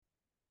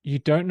you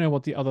don't know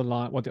what the other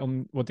line, what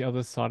the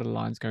other side of the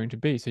line is going to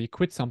be. So you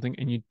quit something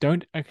and you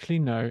don't actually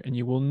know, and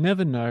you will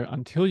never know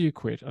until you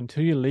quit,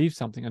 until you leave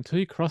something, until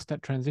you cross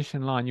that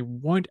transition line. You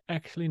won't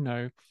actually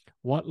know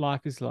what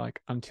life is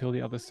like until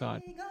the other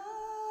side.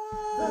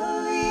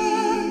 The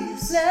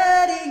leaves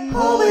letting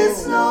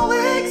always know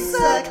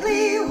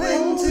exactly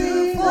when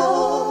to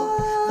fall.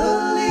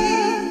 The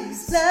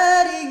leaves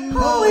letting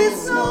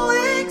always know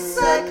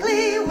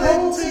exactly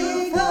when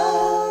to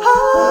fall. The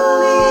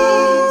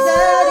leaves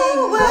letting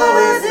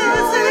always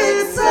know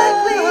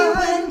exactly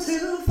when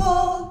to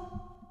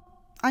fall.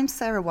 I'm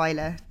Sarah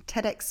Weiler,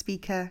 TEDx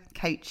speaker,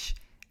 coach,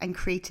 and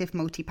creative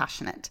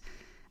multi-passionate,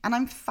 and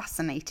I'm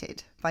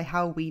fascinated by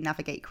how we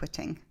navigate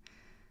quitting.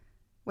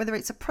 Whether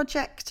it's a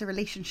project, a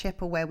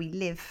relationship, or where we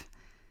live,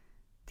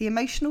 the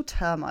emotional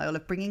turmoil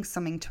of bringing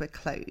something to a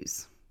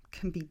close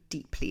can be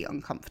deeply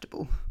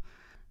uncomfortable.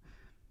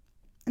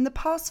 In the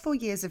past 4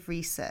 years of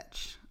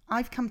research,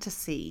 I've come to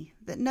see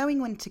that knowing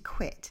when to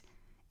quit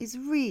is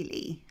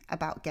really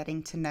about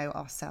getting to know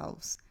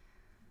ourselves.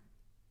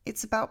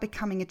 It's about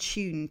becoming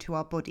attuned to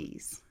our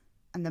bodies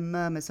and the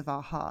murmurs of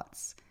our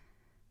hearts,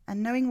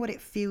 and knowing what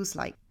it feels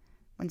like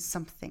when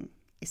something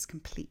is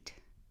complete.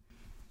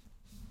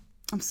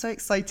 I'm so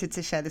excited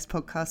to share this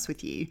podcast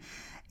with you.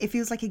 It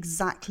feels like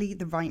exactly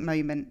the right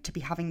moment to be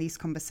having these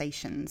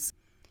conversations.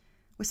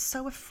 We're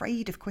so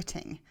afraid of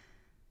quitting,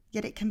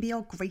 yet it can be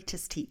our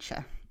greatest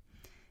teacher.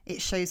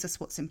 It shows us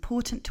what's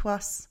important to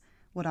us,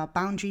 what our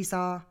boundaries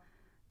are,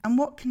 and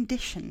what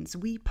conditions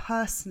we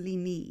personally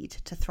need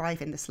to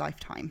thrive in this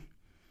lifetime.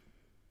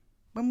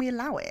 When we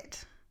allow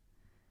it,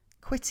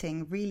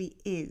 quitting really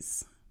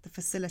is the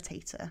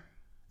facilitator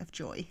of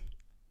joy.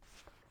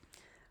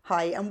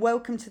 Hi, and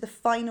welcome to the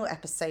final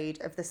episode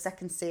of the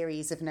second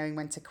series of Knowing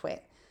When to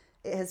Quit.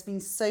 It has been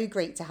so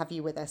great to have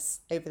you with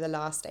us over the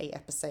last 8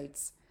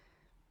 episodes.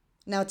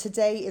 Now,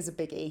 today is a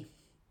biggie.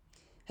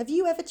 Have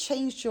you ever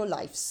changed your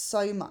life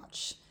so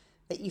much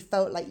that you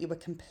felt like you were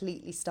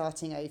completely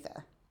starting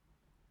over?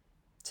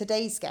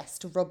 Today's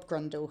guest, Rob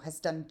Grundel, has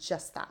done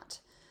just that.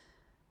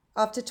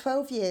 After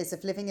 12 years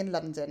of living in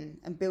London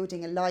and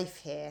building a life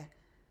here,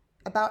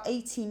 about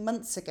 18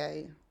 months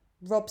ago,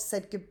 Rob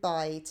said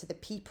goodbye to the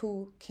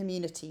people,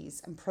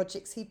 communities and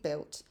projects he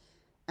built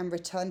and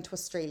returned to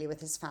Australia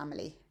with his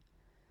family.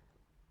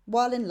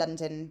 While in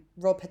London,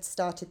 Rob had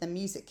started the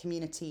music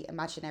community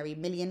Imaginary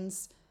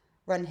Millions,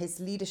 run his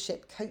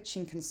leadership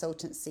coaching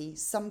consultancy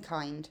Some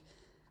Kind,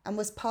 and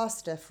was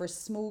pastor for a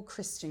small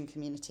Christian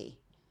community.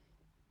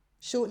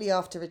 Shortly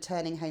after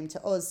returning home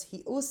to Oz,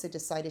 he also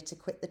decided to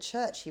quit the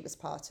church he was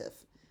part of.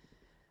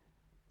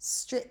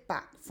 Stripped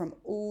back from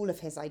all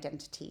of his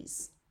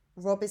identities,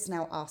 Rob is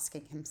now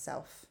asking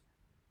himself,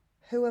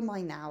 who am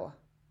I now?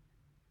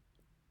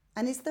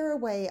 And is there a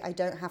way I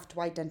don't have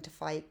to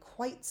identify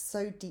quite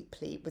so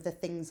deeply with the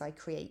things I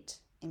create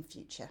in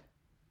future?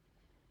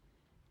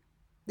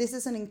 This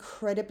is an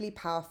incredibly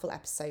powerful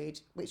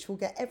episode, which will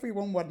get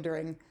everyone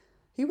wondering,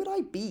 who would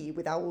I be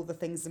without all the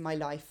things in my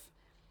life?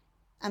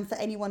 And for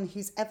anyone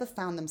who's ever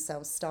found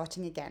themselves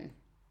starting again,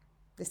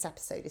 this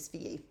episode is for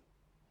you.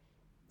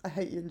 I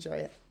hope you enjoy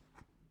it.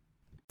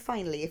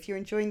 Finally, if you're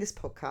enjoying this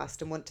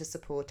podcast and want to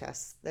support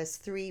us, there's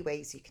 3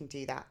 ways you can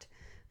do that.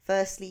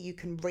 Firstly, you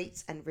can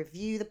rate and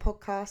review the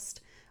podcast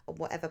on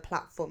whatever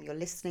platform you're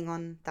listening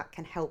on. That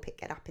can help it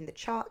get up in the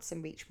charts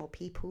and reach more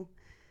people.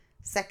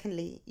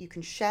 Secondly, you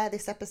can share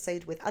this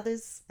episode with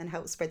others and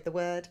help spread the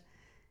word.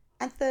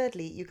 And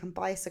thirdly, you can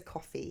buy us a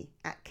coffee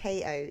at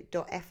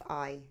ko.fi.com/Sarah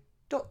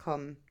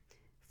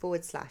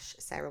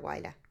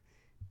Weiler.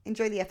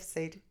 Enjoy the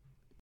episode.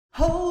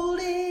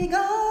 Holding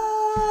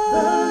on,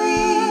 the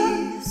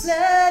leaves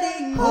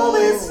letting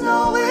always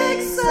know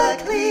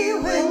exactly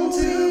when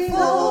to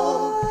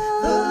fall.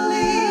 The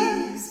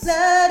leaves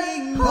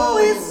letting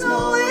always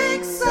know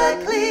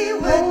exactly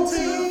when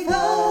to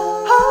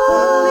fall.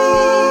 The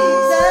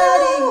leaves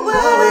letting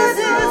always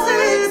know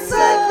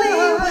exactly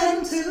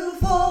when to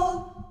fall.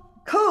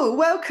 Cool,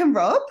 welcome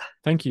Rob.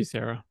 Thank you,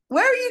 Sarah.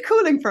 Where are you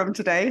calling from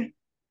today?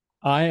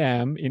 I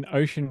am in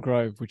Ocean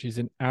Grove, which is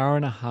an hour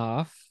and a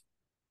half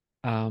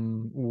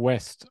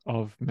west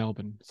of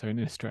Melbourne, so in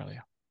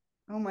Australia.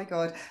 Oh my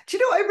God. Do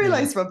you know what I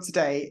realised, Rob,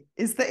 today?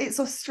 Is that it's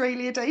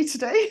Australia Day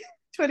today,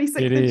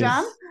 26th of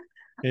Jan.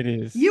 It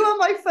is. You are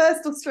my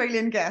first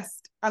Australian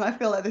guest, and I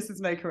feel like this is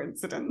no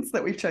coincidence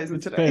that we've chosen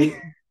today.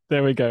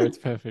 There we go. It's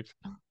perfect.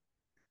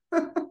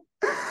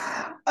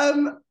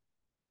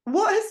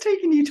 What has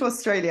taken you to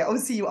Australia?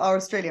 Obviously, you are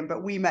Australian,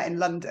 but we met in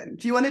London.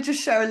 Do you want to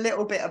just share a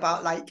little bit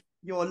about like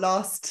your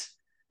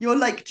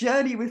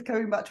journey with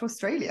coming back to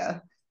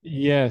Australia?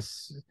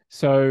 Yes.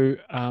 So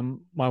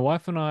my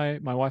wife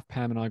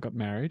Pam and I got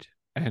married,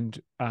 and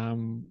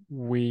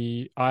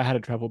I had a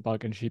travel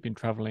bug and she'd been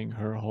traveling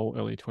her whole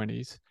early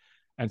 20s.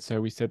 And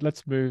so we said,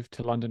 let's move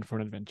to London for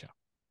an adventure.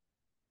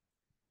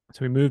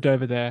 So we moved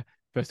over there.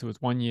 First it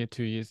was 1 year,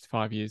 2 years,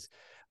 5 years.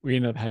 We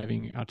ended up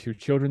having our 2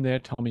 children there,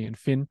 Tommy and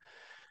Finn.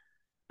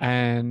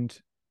 And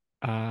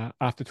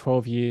after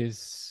 12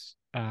 years,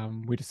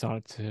 we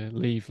decided to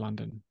leave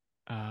London.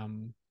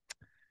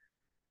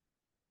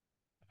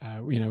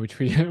 which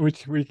we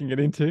which we can get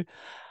into.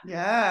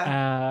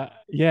 Yeah.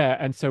 Yeah,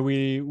 and so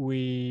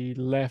we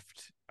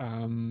left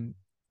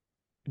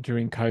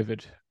during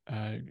COVID,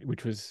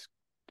 which was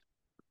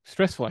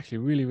stressful, actually,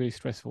 really, really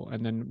stressful.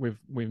 And then we've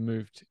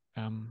moved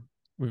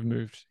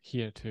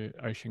here to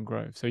Ocean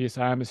Grove. So yes,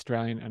 I am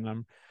Australian, and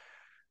I'm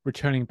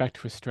returning back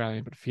to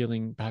Australia, but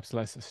feeling perhaps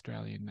less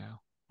Australian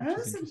now, Oh, which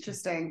is that's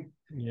interesting. interesting.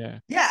 Yeah,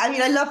 Yeah, I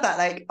mean, I love that.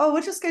 Like, oh,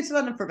 we'll just go to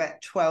London for a bit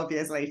 12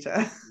 years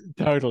later.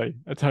 totally,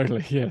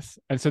 totally, yes.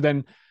 And so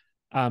then,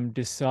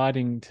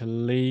 deciding to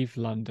leave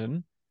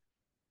London,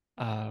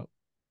 uh,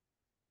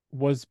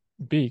 was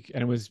big,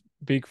 and it was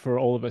big for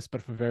all of us,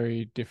 but for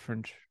very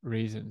different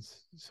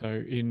reasons. So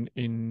in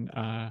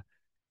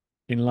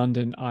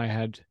London,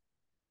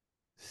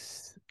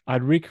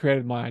 I'd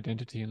recreated my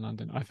identity in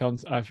London.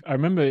 I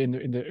remember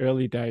in the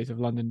early days of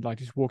London, like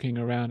just walking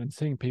around and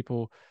seeing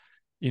people,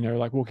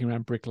 like walking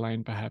around Brick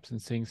Lane perhaps, and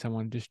seeing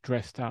someone just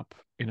dressed up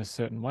in a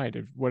certain way,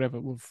 to whatever,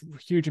 with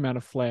huge amount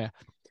of flair,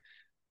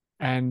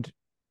 and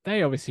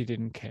they obviously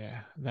didn't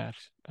care that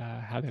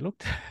how they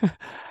looked,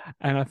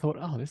 and I thought,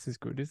 oh, this is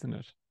good, isn't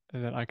it?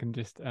 That I can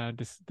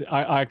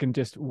I can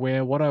just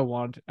wear what I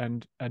want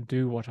and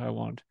do what I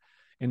want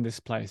in this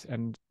place,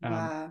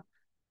 Wow.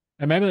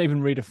 and maybe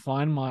even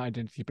redefine my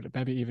identity, but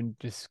maybe even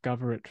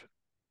discover it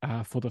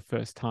for the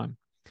first time.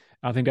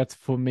 I think that's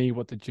for me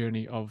what the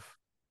journey of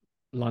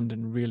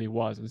London really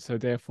was, and so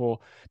therefore,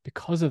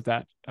 because of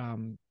that,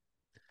 you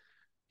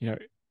know,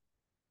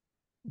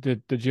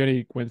 the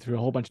journey went through a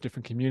whole bunch of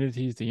different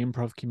communities: the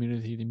improv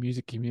community, the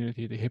music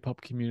community, the hip hop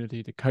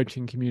community, the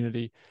coaching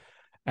community,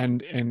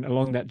 and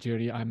along that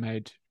journey, I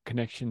made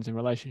connections and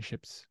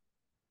relationships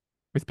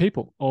with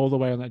people all the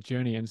way on that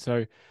journey, and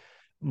so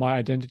my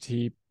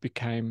identity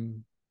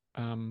became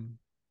um,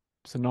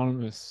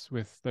 synonymous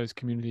with those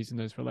communities and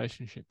those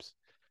relationships.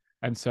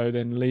 And so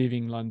then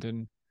leaving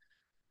London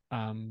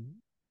um,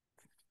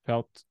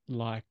 felt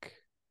like,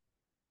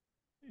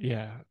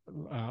 yeah,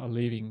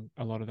 leaving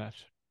a lot of that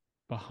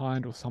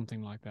behind, or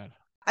something like that.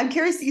 I'm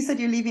curious that you said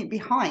you're leaving it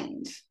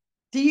behind.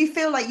 Do you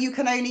feel like you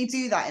can only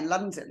do that in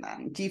London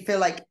then? Do you feel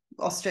like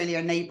Australia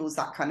enables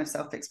that kind of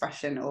self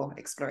expression or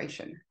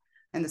exploration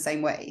in the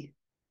same way?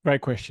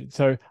 Great question.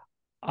 So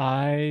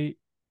I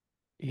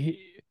he,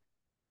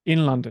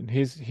 in London,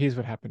 here's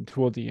what happened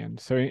toward the end.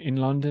 So in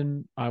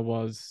London, I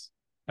was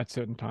at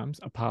certain times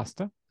a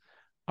pastor.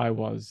 I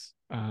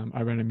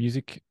ran a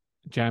music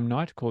jam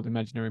night called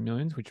Imaginary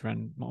Millions, which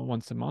ran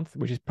once a month,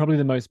 which is probably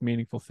the most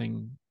meaningful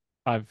thing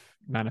I've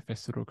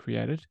manifested or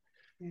created.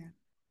 Yeah.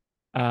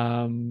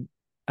 Um,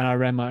 and I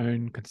ran my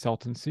own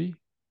consultancy,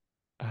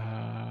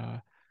 uh,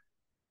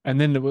 and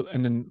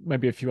then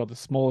maybe a few other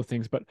smaller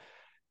things.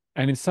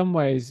 And in some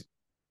ways,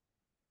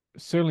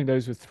 certainly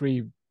those were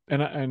three.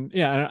 And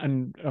yeah,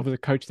 and I was a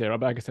coach there.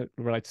 I guess that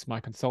relates to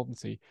my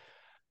consultancy.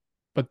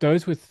 But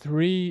those were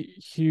three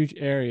huge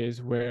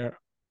areas where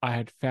I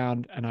had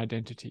found an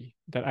identity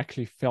that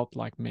actually felt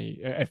like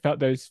me.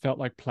 Those felt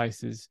like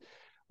places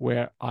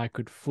where I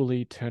could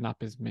fully turn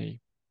up as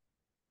me.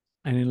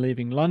 And in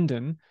leaving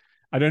London,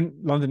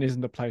 London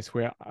isn't a place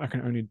where I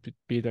can only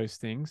be those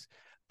things,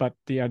 but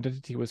the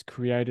identity was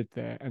created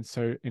there. And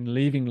so in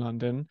leaving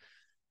London,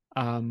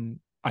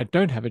 I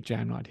don't have a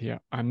jam night here.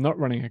 I'm not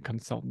running a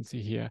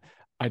consultancy here.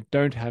 I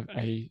don't have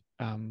a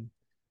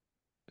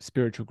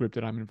spiritual group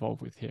that I'm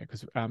involved with here,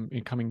 because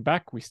in coming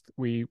back, we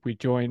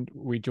joined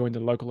the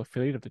local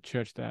affiliate of the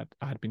church that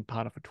I had been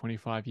part of for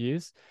 25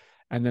 years,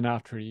 and then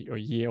after a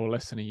year, or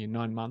less than a year,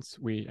 9 months,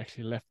 we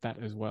actually left that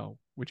as well,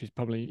 which is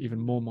probably even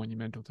more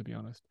monumental, to be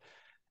honest.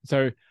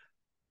 So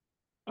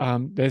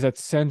there's that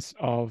sense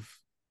of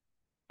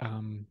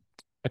um,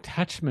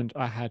 attachment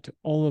I had to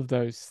all of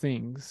those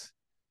things,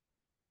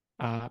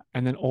 and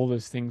then all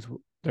those things,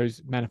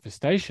 those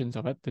manifestations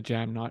of it, the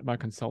jam night, my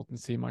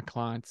consultancy, my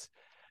clients,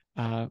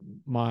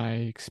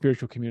 my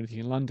spiritual community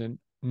in London,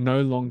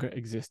 no longer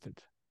existed,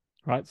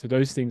 right? So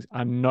those things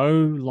are no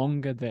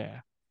longer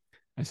there.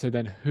 And so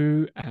then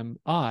who am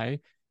I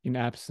in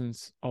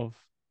absence of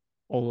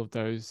all of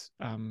those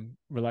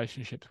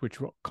relationships,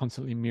 which were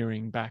constantly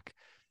mirroring back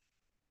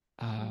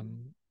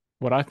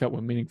what I felt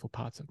were meaningful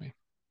parts of me?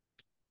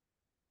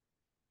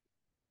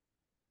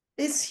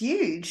 It's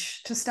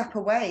huge to step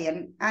away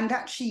and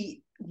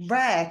actually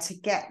rare to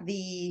get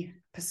the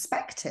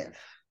perspective.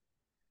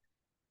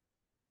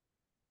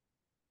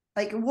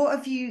 Like, what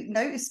have you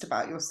noticed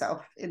about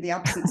yourself in the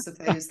absence of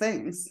those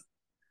things?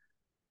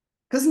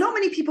 Because not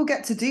many people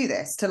get to do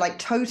this, to like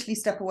totally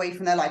step away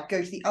from their life,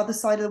 go to the other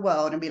side of the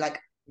world and be like,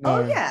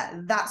 oh No,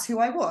 yeah, that's who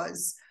I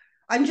was.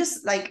 I'm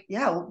just like,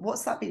 yeah,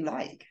 what's that been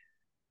like?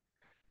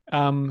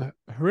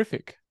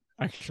 horrific,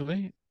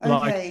 actually.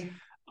 Like, Okay.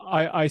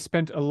 I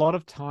spent a lot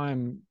of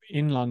time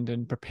in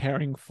London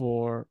preparing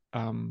for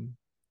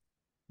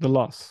the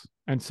loss.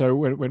 And so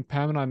when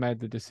Pam and I made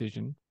the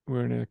decision, we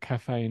were in a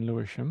cafe in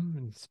Lewisham,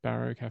 in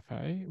Sparrow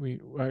Cafe.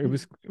 It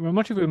was, well,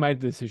 much of we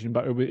made the decision,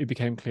 but it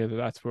became clear that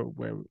that's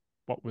where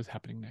what was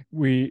happening next.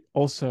 We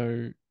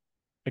also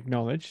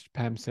acknowledged,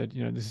 Pam said,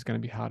 this is going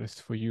to be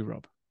hardest for you,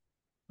 Rob.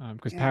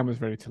 because Yeah. Pam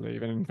was ready to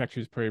leave, and in fact, she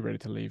was pretty ready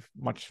to leave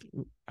much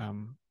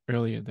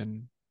earlier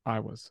than I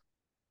was.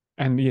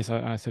 And yes,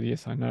 I said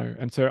yes, I know.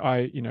 And so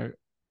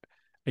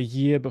a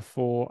year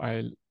before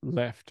I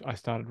left, I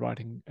started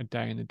writing a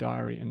day in the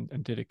diary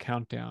and did a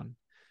countdown.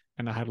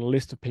 And I had a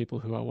list of people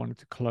who I wanted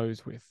to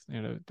close with,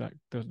 that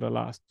the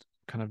last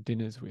kind of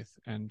dinners with,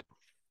 and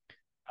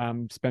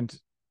spent,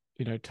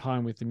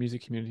 time with the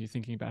music community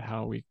thinking about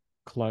how we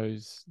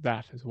close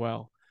that as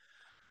well.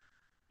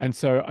 And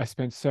so I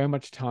spent so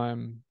much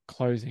time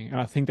closing, and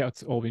I think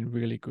that's all been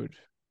really good,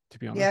 to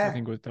be honest. I Yeah.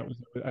 think that was,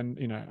 and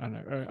I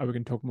don't know, we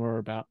can talk more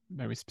about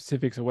maybe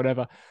specifics or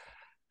whatever,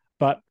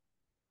 but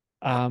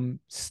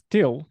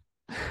still,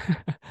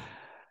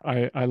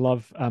 I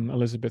love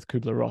Elizabeth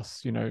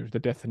Kubler-Ross, the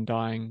death and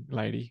dying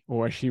lady,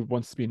 or as she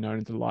wants to be known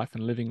as the life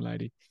and living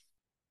lady.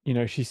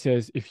 She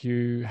says if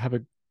you have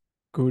a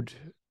good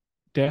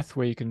death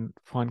where you can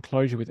find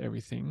closure with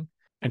everything,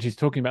 and she's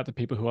talking about the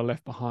people who are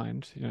left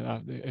behind.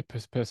 A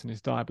person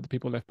has died, but the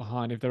people left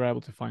behind, if they're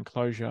able to find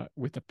closure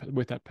with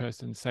that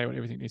person, say what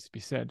everything needs to be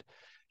said,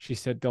 she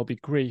said there'll be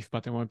grief,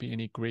 but there won't be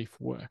any grief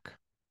work.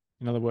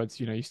 In other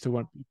words, you still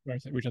want,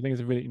 which I think is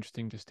a really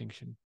interesting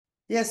distinction.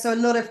 Yeah. So a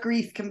lot of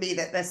grief can be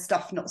that there's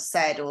stuff not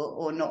said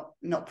or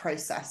not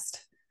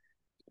processed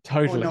or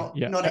Totally, not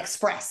yeah. not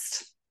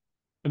expressed.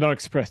 Not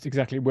expressed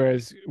exactly.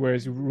 Whereas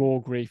raw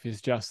grief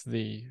is just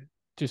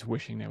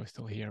wishing they were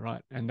still here,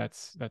 right? And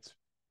that's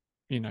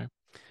you know,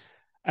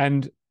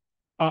 and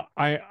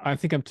I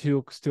think I'm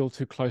still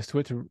too close to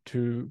it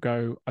to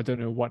go. I don't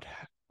know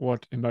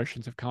what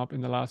emotions have come up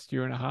in the last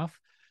year and a half,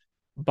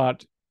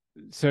 but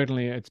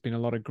certainly it's been a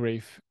lot of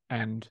grief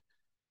and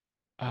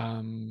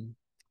um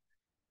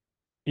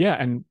yeah,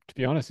 and to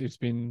be honest, it's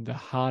been the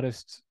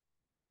hardest.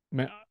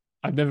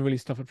 I've never really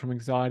suffered from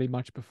anxiety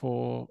much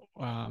before,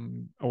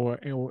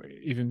 or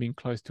even been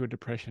close to a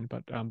depression,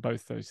 but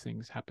both those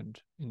things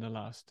happened in the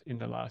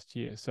last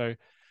year. So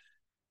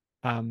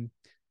um,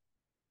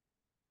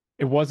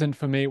 it wasn't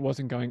for me. It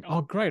wasn't going,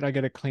 oh great, I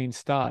get a clean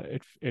start.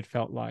 It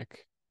felt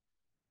like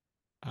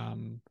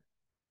um,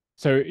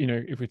 so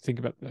if we think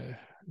about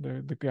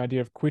the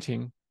idea of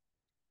quitting,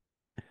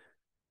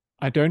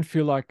 I don't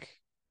feel like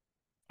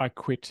I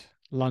quit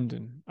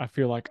London. I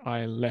feel like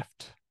I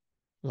left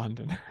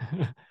London.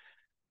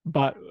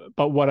 but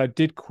but what I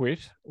did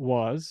quit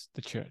was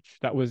the church.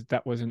 That was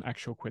an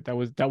actual quit. That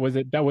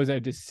was a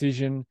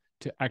decision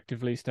to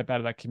actively step out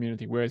of that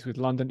community. Whereas with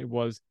London, it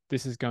was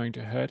this is going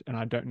to hurt, and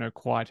I don't know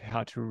quite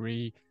how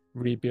to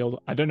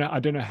rebuild. I don't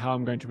know how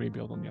I'm going to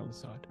rebuild on the other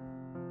side.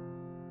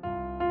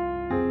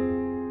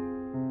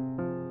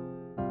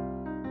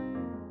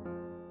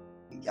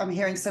 I'm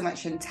hearing so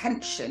much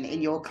intention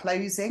in your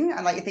closing.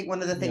 And like I think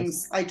one of the Yes.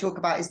 things I talk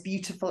about is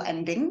beautiful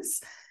endings.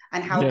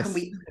 And how can Yes.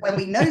 we, when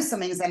we know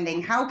something's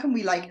ending, how can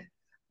we like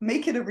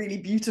make it a really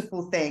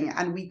beautiful thing?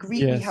 And we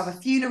have a Yes.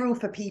 funeral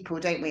for people,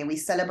 don't we? And we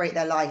celebrate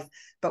their life.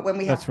 But when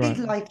we That's have big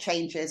right. life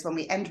changes, when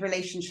we end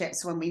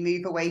relationships, when we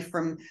move away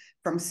from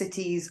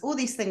cities, all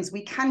these things,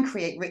 we can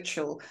create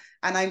ritual.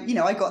 And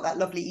I got that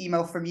lovely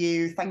email from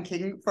you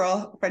thanking for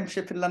our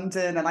friendship in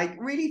London. And I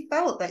really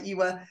felt that you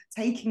were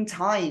taking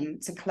time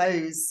to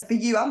close for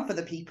you and for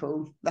the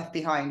people left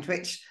behind,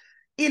 which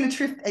in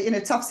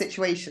a tough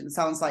situation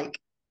sounds like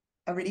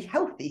a really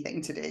healthy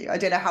thing to do. I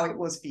don't know how it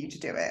was for you to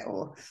do it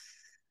or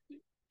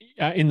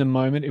In the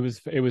moment, it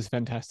was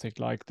fantastic.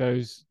 Like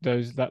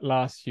that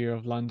last year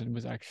of London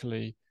was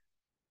actually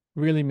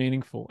really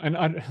meaningful. And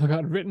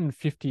I'd written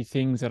 50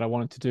 things that I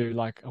wanted to do.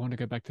 Like I want to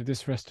go back to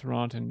this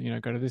restaurant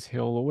and go to this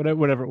hill or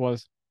whatever it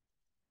was.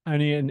 I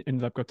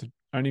ended up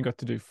only got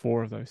to do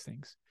four of those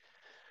things,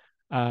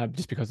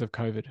 just because of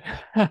COVID.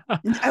 oh,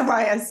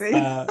 right, I see.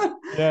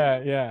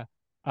 Yeah, yeah.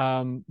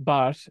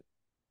 But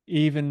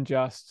even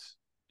just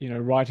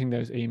writing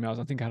those emails,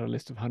 I think I had a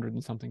list of 100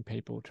 and something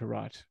people to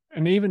write,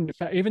 and even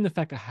the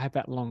fact I had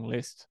that long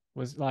list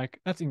was like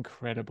that's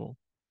incredible.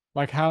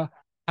 Like how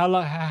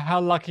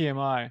lucky am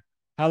I?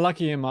 How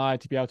lucky am I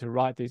to be able to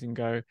write these and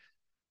go,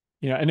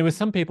 and there were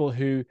some people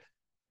who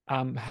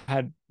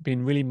had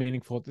been really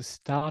meaningful at the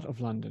start of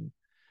London.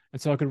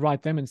 And so I could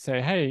write them and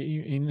say,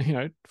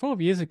 hey,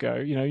 12 years ago,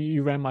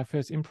 you ran my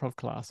first improv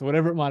class or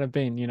whatever it might have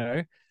been,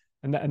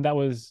 and that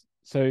was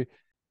so.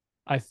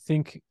 I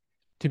think,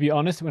 to be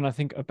honest, when I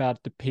think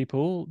about the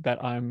people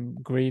that I'm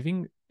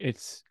grieving,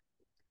 it's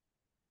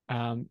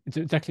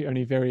actually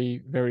only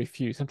very, very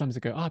few. Sometimes I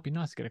go, oh, it'd be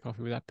nice to get a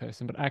coffee with that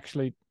person, but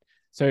actually,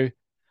 so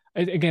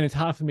again, it's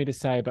hard for me to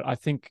say, but I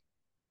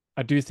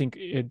do think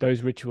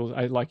those rituals,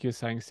 like you're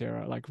saying,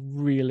 Sarah, like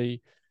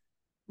really,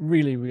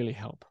 really, really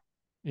help.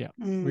 Yeah,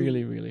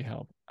 really, Mm, really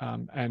help.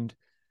 And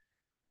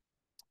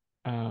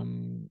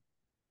um,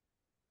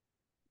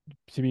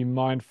 to be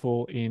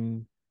mindful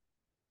in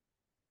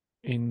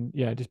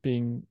yeah, just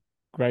being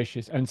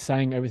gracious and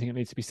saying everything that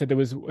needs to be said.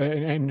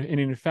 And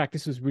in fact,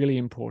 this was really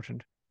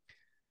important.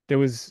 There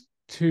was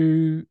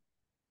two,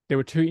 there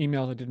were two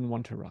emails I didn't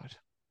want to write.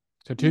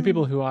 So two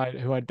people mm,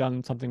 who I'd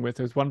done something with.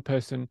 There was one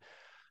person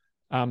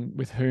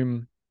with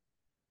whom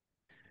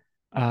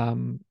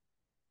um,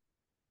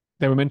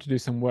 they were meant to do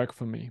some work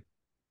for me,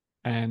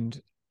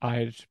 and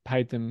I'd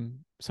paid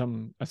them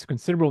a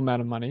considerable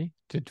amount of money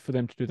for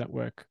them to do that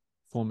work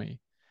for me,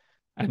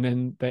 and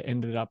then they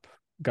ended up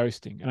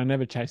ghosting, and I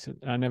never chased it.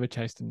 I never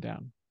chased them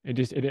down. And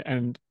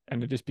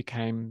it just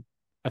became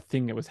a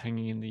thing that was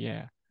hanging in the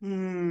air.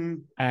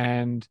 Mm.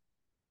 And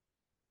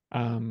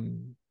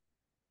um,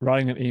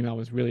 writing an email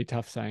was really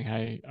tough, saying,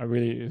 "Hey,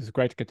 it was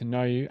great to get to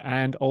know you,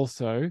 and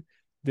also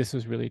this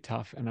was really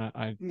tough, and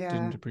I Yeah.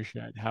 didn't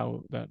appreciate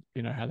how that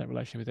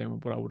relationship with them,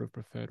 what I would have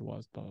preferred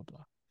was blah blah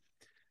blah."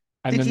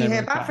 And Did then you they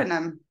hear wrote back back. from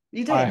them?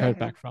 You I did. heard Okay.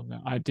 back from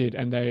them. I did,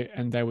 and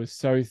they were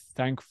so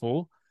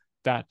thankful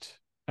that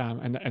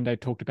and they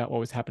talked about what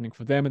was happening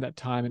for them at that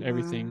time and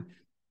everything,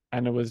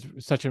 and it was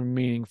such a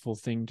meaningful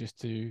thing just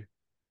to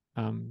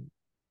um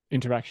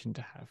interaction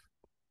to have.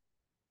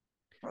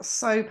 That's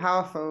so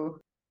powerful.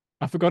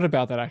 I forgot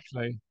about that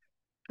actually.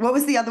 What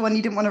was the other one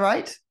you didn't want to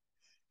write?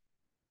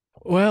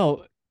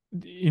 Well,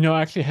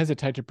 I actually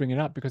hesitate to bring it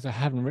up because I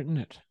haven't written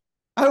it.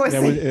 Oh, I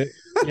There was, see.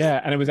 yeah,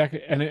 and it was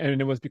actually, and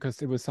it was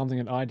because it was something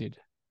that I did,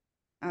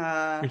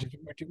 uh,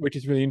 which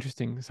is really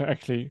interesting. So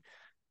actually,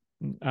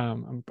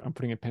 I'm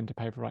putting a pen to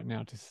paper right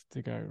now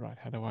to go right.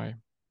 How do I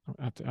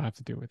have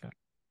to deal with that?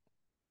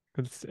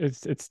 Because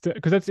it's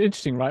because that's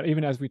interesting, right?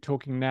 Even as we're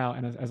talking now,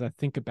 and as I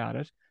think about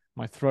it,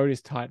 my throat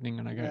is tightening,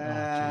 and I go, oh,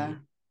 yeah. gee,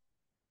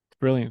 it's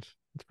brilliant.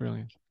 It's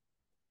brilliant.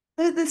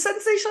 The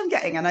sensation I'm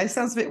getting, I know it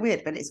sounds a bit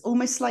weird, but it's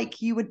almost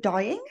like you were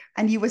dying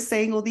and you were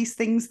saying all these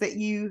things that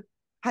you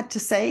had to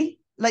say.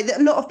 Like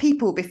a lot of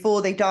people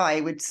before they die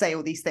would say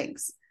all these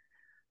things.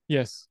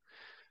 Yes.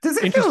 Does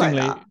it feel like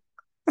that?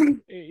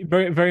 Interestingly,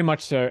 very, very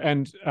much so.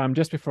 And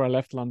just before I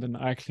left London,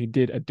 I actually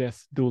did a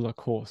death doula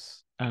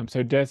course.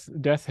 So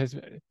death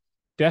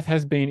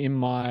has been in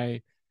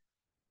my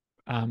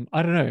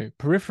I don't know,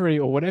 periphery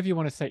or whatever you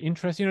want to say,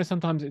 interest.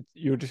 Sometimes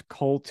you're just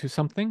called to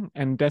something,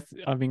 and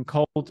I've been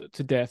called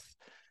to death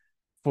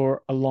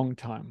for a long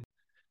time.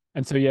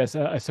 And so yes,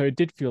 so it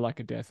did feel like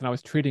a death, and I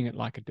was treating it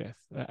like a death,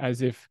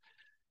 as if,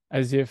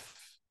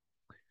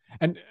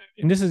 and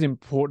this is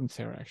important,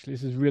 Sarah. Actually,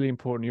 this is really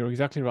important. You're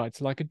exactly right. It's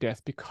like a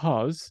death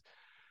because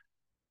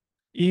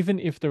even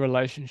if the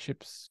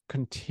relationships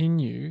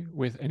continue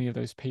with any of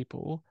those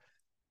people,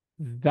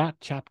 that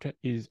chapter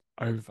is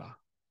over.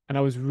 And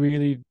I was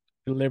really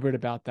deliberate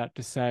about that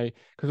to say,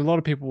 because a lot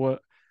of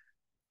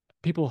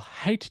people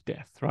hate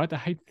death, right? They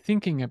hate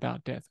thinking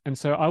about death. And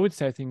so I would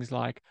say things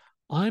like,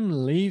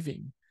 I'm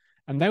leaving.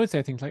 And they would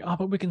say things like, oh,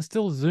 but we can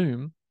still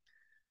Zoom.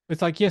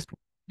 It's like, yes,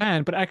 we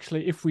can, but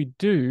actually, if we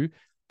do,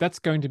 that's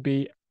going to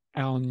be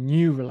our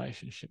new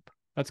relationship.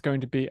 That's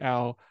going to be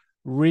our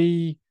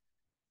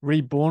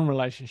reborn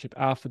relationship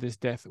after this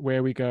death,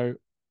 where we go,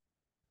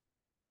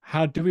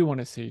 how do we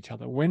want to see each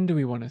other? When do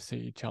we want to see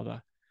each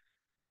other?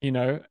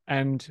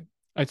 And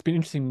it's been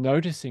interesting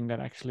noticing that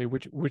actually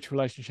which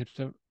relationships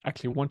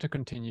actually want to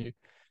continue,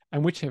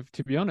 and which have,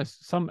 to be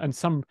honest, some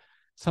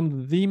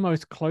of the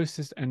most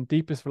closest and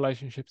deepest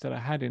relationships that I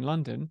had in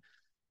London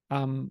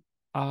um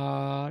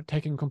are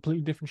taking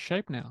completely different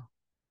shape now.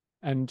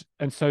 And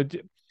so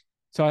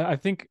I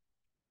think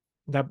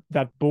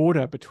that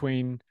border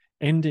between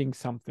ending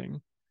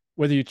something,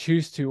 whether you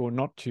choose to or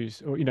not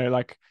choose, or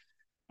like,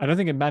 I don't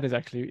think it matters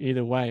actually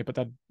either way, but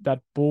that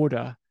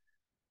border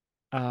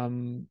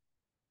um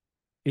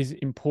is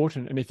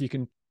important. And if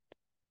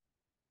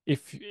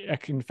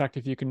in fact,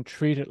 if you can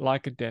treat it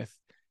like a death,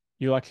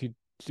 you actually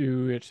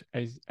do it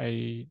as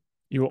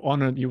you will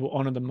honor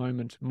the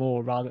moment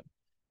more, rather.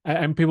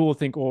 And people will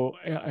think, or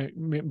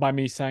by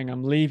me saying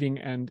I'm leaving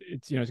and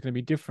it's going to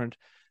be different,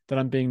 that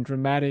I'm being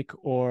dramatic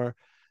or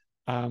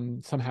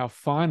somehow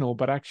final.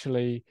 But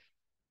actually,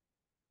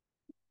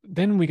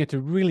 then we get to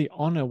really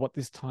honor what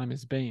this time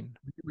has been.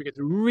 We get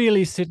to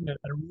really sit in it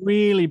and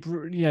really,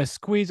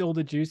 squeeze all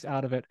the juice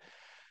out of it,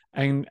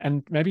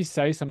 and maybe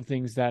say some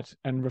things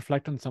and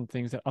reflect on some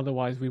things that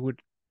otherwise we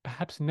would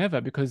perhaps never,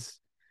 because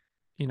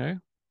you know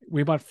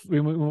we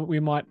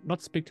might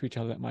not speak to each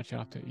other that much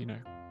after.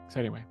 So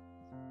anyway.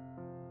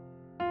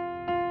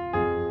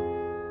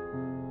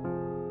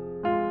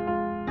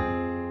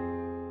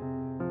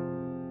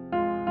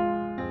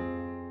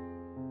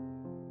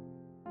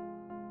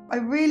 I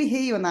really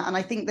hear you on that. And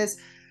I think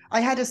I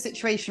had a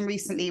situation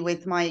recently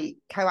with my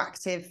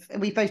co-active,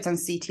 we've both done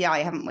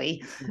CTI, haven't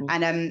we? Mhm.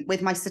 And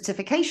with my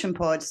certification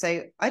pod.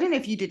 So I don't know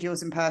if you did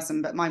yours in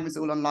person, but mine was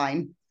all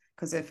online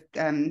because of,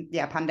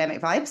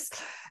 pandemic vibes.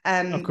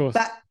 Of course.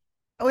 But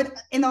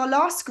in our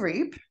last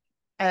group,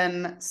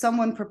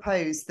 someone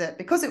proposed that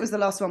because it was the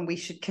last one, we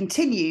should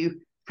continue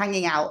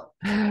hanging out.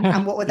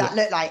 And what would Yeah. that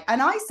look like?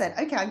 And I said,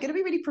 okay, I'm going to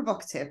be really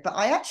provocative, but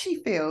I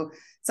actually feel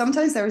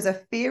sometimes there is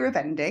a fear of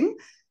ending.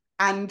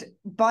 And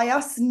by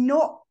us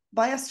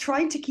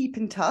trying to keep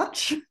in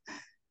touch,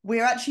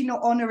 we're actually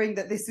not honoring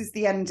that this is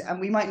the end, and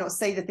we might not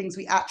say the things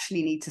we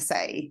actually need to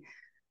say.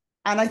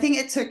 And I think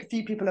it took a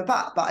few people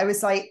aback, but I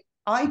was like,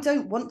 I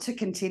don't want to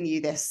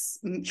continue this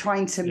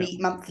trying to Yeah.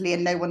 meet monthly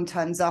and no one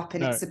turns up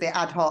and No. it's a bit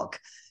ad hoc.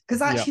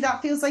 Because Yeah. actually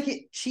that feels like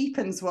it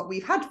cheapens what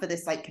we've had for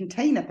this like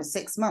container for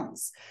 6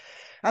 months.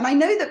 And I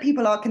know that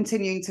people are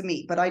continuing to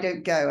meet, but I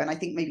don't go. And I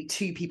think maybe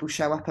 2 people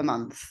show up a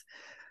month.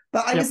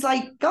 But I Yep. was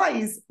like,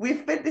 guys,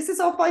 this is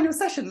our final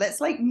session.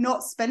 Let's like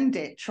not spend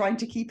it trying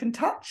to keep in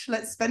touch.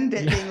 Let's spend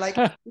it being like,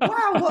 Yeah.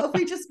 wow, what have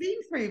we just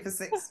been through for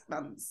 6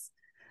 months?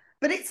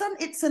 But it's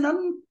an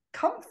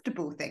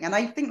uncomfortable thing. And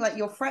I think like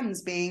your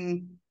friends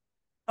being,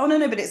 oh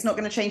no, but it's not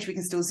going to change. We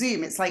can still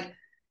Zoom. It's like,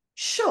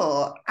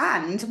 sure.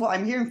 And what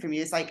I'm hearing from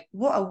you is like,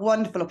 what a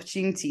wonderful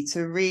opportunity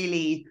to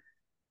really,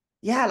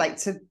 yeah, like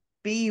to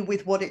be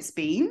with what it's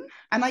been.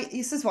 And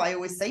this is what I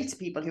always say to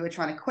people who are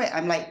trying to quit.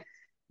 I'm like,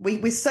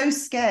 we're so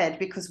scared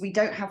because we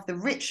don't have the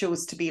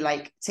rituals to be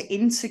like, to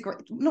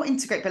integrate, not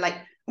integrate, but like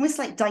almost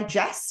like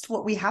digest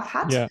what we have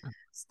had. Yeah.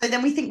 So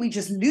then we think we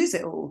just lose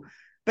it all.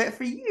 But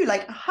for you,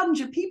 like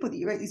 100 people that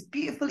you wrote these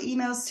beautiful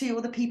emails to,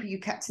 or the people you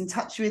kept in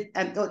touch with,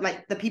 and or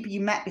like the people you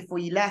met before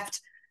you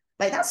left,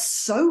 like that's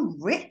so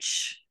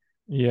rich.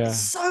 It's Yeah.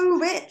 so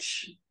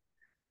rich.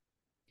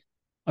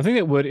 I think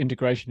that word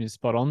integration is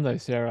spot on though,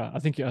 Sarah. I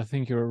think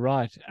you're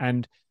right.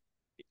 And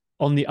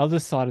on the other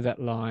side of that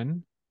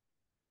line,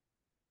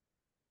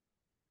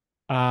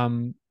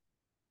 um,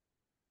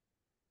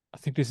 I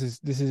think this is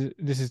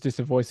just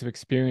a voice of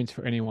experience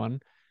for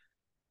anyone.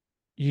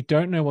 You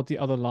don't know what the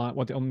other line,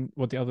 what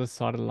the other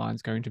side of the line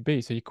is going to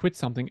be. So you quit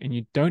something and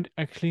you don't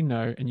actually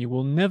know, and you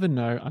will never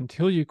know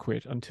until you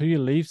quit, until you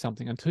leave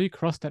something, until you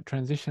cross that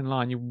transition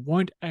line. You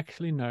won't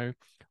actually know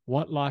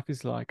what life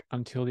is like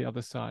until the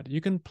other side.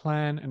 You can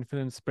plan and fill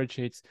in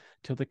spreadsheets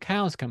till the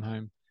cows come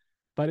home,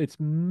 but it's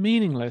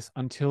meaningless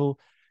until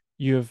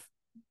you've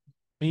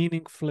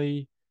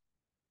meaningfully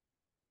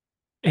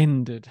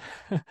ended.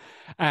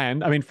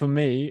 And I mean, for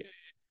me,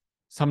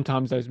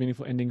 sometimes those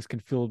meaningful endings can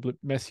feel a bit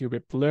messy, a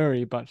bit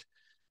blurry, but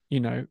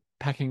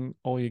packing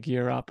all your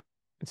gear up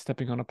and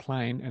stepping on a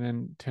plane and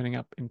then turning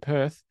up in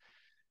Perth,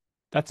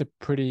 that's a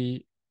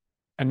pretty,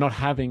 and not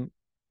having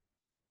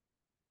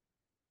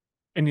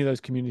any of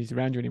those communities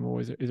around you anymore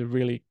is a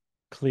really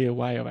clear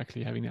way of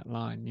actually having that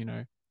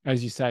line.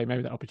 As you say,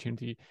 maybe that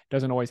opportunity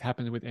doesn't always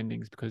happen with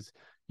endings because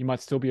you might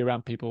still be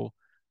around people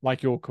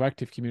like your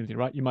coactive community,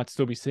 right? You might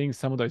still be seeing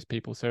some of those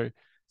people. So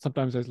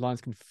sometimes those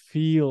lines can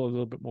feel a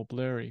little bit more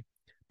blurry.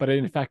 But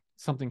in fact,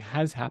 something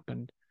has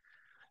happened.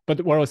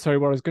 But what I was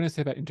going to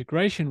say about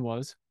integration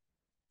was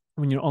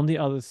when you're on the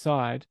other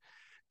side,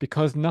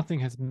 because nothing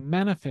has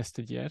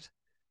manifested yet,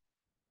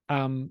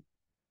 um,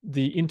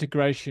 the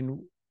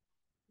integration.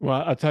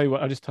 Well, I'll tell you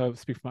what.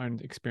 Speak from my own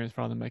experience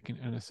rather than making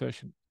an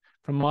assertion.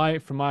 From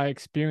my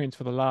experience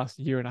for the last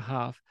year and a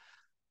half,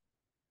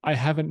 I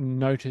haven't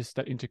noticed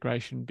that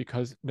integration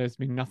because there's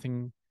been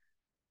nothing.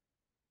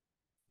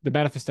 The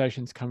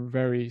manifestations come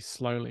very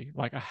slowly.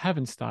 Like I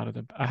haven't started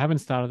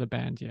a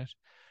band yet,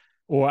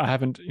 or I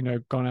haven't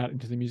gone out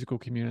into the musical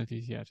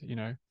communities yet.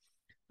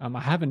 I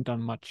haven't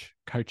done much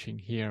coaching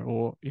here,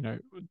 or da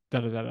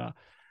da da da.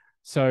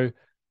 So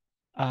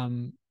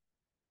um,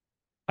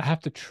 I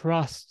have to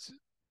trust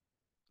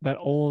that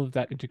all of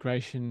that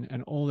integration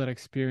and all that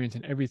experience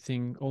and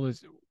everything, all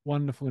those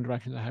wonderful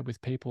interactions I had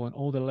with people and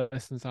all the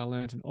lessons I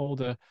learned and all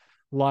the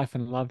life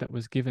and love that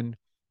was given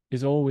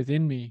is all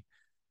within me.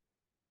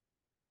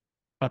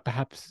 But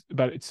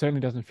it certainly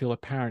doesn't feel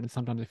apparent. And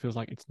sometimes it feels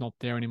like it's not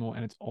there anymore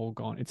and it's all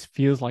gone. It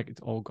feels like it's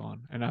all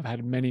gone. And I've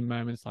had many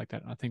moments like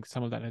that. And I think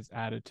some of that has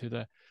added to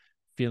the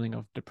feeling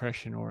of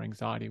depression or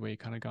anxiety where you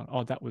kind of go,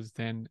 oh, that was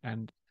then.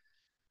 And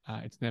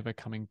it's never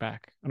coming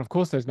back. And of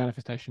course, those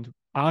manifestations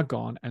are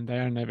gone and they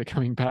are never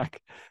coming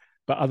back.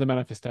 But other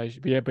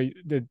manifestations,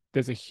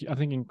 there's I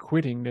think in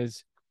quitting,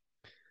 there's,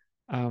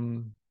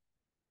 um,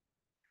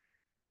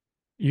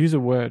 use a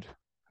word,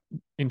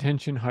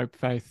 intention, hope,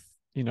 faith,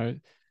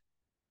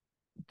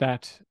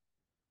 that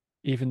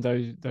even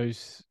though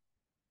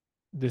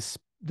the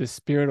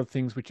spirit of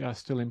things which are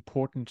still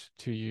important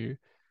to you,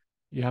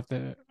 you have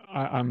to,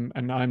 I'm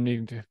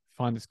needing to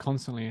find this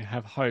constantly and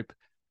have hope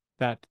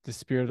that the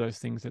spirit of those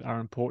things that are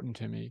important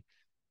to me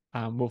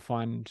will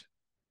find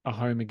a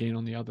home again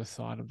on the other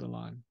side of the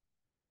line,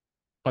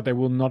 but they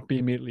will not be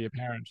immediately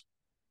apparent.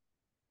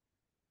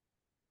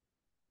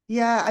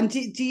 Yeah. And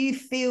do you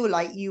feel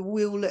like you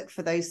will look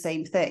for those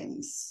same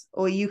things?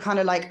 Or you kind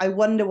of like, I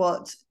wonder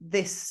what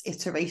this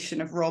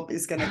iteration of Rob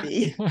is going to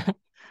be?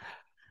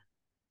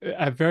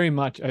 Very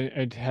much,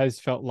 it has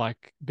felt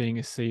like being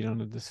a seed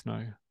under the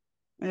snow,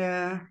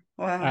 Yeah.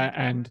 Wow.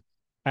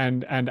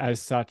 and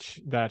as such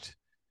that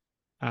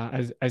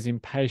as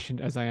impatient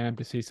as I am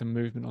to see some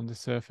movement on the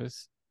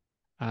surface,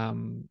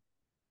 um,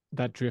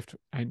 that drift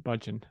ain't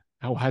budging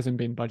or hasn't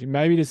been budging.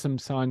 Maybe there's some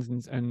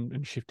signs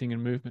and shifting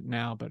and movement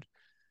now, but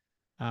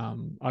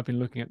I've been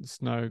looking at the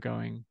snow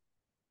going,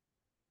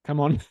 come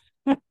on,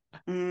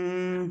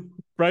 Mm,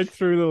 break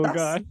through, little that's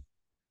guy.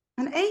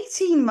 and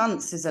 18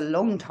 months is a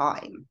long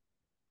time.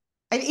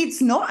 And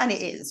it's not, and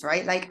it is,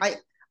 right? Like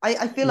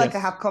I feel like I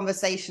Yes. have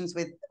conversations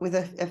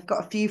I've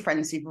got a few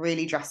friends who've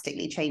really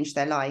drastically changed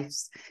their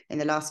lives in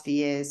the last few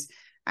years.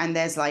 And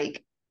it's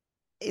like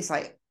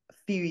a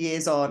few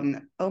years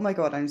on, oh my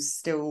God, I'm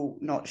still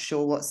not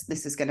sure what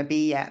this is going to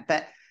be yet.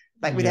 But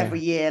like with every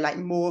Yeah. year, like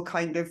more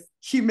kind of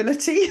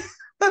humility.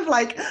 of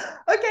like,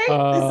 okay,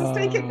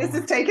 this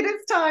is uh, taking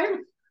its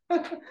time.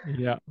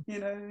 yeah.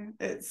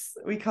 It's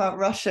we can't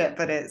rush it,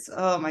 but it's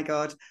oh my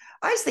god.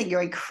 I just think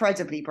you're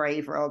incredibly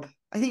brave, Rob.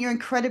 I think you're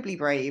incredibly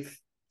brave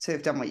to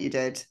have done what you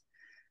did.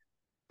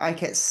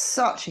 Like it's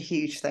such a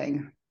huge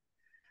thing.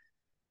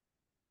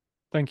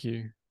 Thank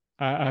you.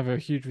 I have a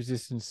huge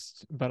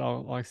resistance, but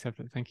I'll accept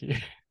it. Thank you.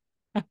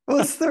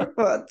 What's the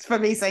what for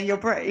me saying you're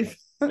brave?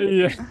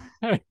 Yeah.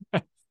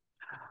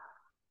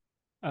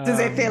 Does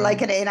it feel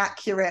like Um, an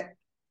inaccurate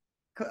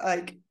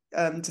like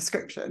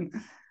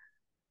description?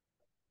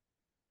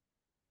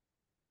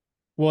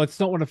 well, it's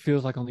not what it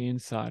feels like on the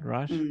inside,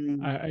 right?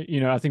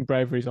 Mm, I think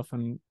bravery is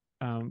often,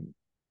 um,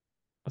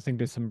 I think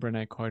there's some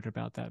Brené quote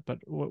about that, but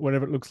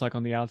whatever it looks like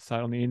on the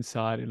outside, on the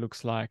inside, it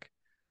looks like,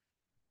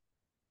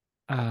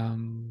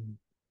 um,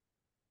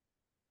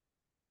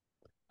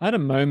 I had a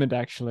moment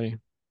actually.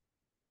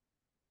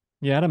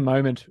 Yeah, I had a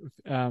moment.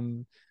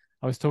 Um,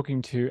 I was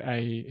talking to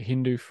a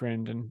Hindu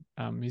friend,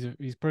 and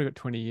he's probably got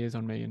 20 years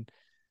on me,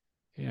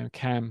 and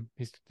Cam,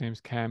 his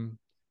name's Cam,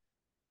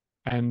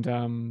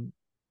 and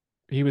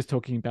he was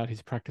talking about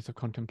his practice of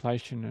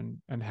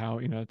contemplation and how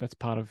that's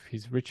part of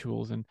his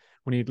rituals. And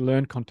when he'd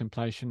learned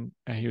contemplation,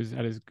 he was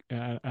at his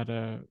at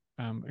a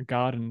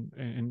garden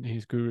in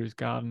his guru's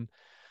garden,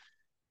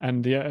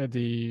 and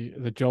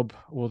the job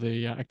or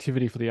the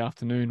activity for the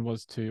afternoon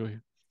was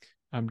to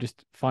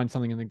just find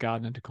something in the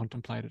garden and to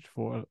contemplate it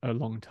for a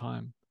long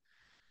time.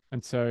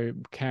 And so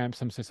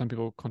some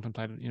people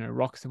contemplated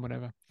rocks and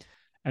whatever,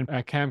 and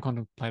Cam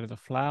contemplated the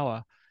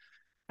flower.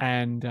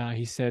 And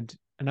he said,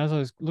 and as I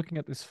was looking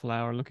at this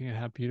flower, looking at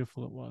how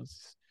beautiful it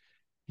was,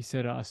 he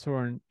said, I saw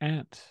an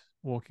ant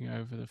walking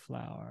over the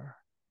flower,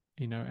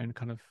 and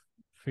kind of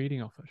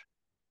feeding off it.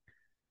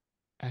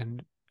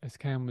 And as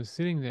Cam was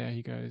sitting there,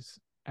 he goes,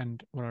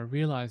 and what I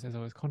realized as I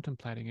was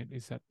contemplating it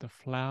is that the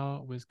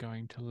flower was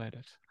going to let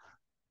it.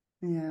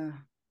 yeah.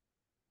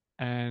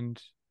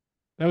 And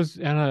I don't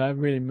know,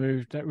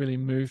 that really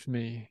moved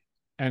me.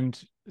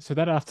 And so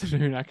that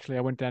afternoon, actually,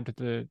 I went down to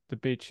the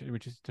beach,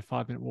 which is a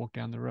 5 minute walk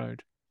down the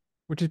road,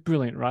 which is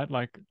brilliant, right?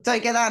 Like,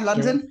 Don't get that in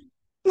you know, London.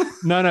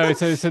 no.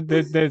 So this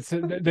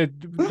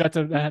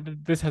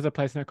has a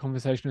place in that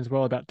conversation as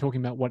well about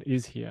talking about what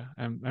is here,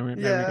 and maybe we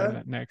go to Yeah.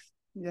 that next.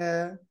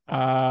 Yeah.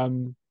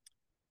 Um,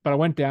 but I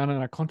went down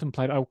and I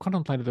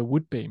contemplated a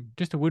wood beam,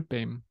 just a wood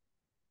beam,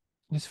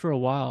 just for a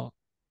while,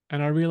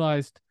 and I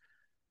realized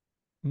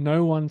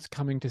no one's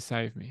coming to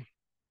save me,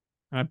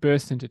 and I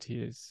burst into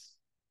tears.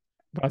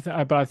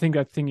 But I think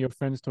that thing your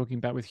friend's talking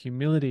about with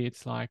humility,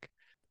 it's like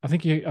I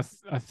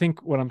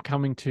think what I'm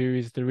coming to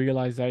is the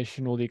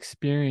realization or the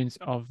experience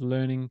of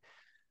learning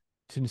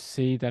to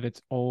see that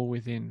it's all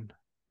within,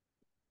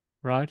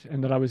 right?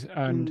 And that I was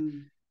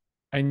Mm.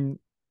 and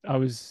I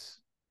was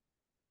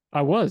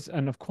I was,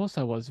 and of course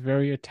I was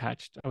very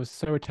attached. I was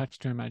so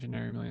attached to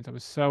imaginary millions. I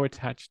was so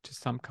attached to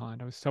some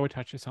kind. I was so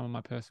attached to some of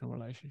my personal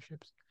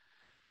relationships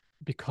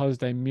because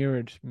they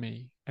mirrored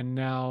me. And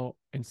now,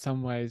 in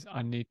some ways,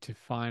 I need to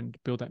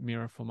build that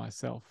mirror for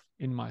myself,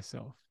 in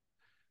myself.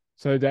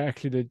 So that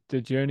actually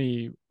the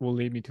journey will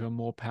lead me to a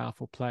more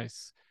powerful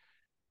place.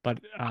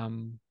 But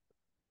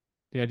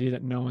the idea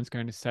that no one's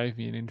going to save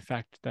me, and in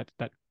fact that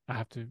I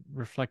have to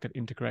reflect that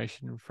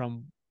integration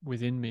from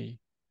within me,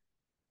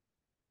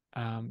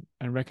 and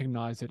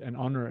recognize it and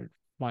honor it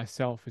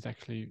myself is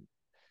actually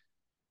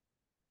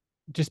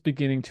just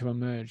beginning to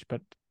emerge.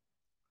 But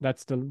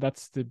that's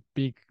the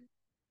big,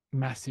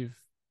 massive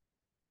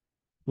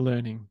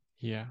learning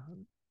here,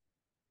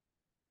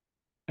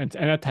 and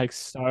that takes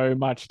so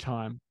much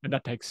time, and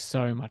that takes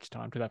so much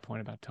time to that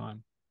point about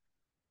time,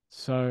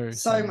 so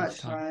So much much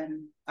time,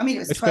 time. I mean, it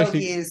was 12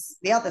 especially years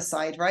the other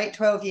side, right?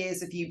 12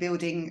 years of you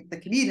building the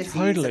communities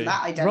and totally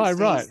that right,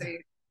 identity. right, So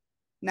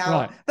now,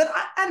 right. but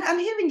and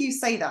hearing you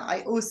say that,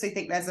 I also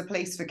think there's a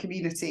place for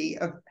community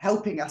of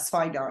helping us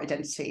find our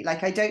identity.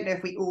 Like, I don't know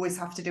if we always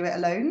have to do it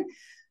alone,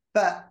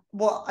 but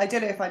what I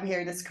don't know if I'm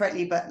hearing this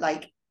correctly, but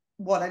like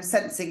what I'm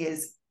sensing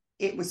is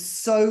it was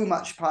so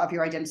much part of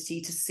your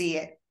identity to see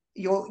it,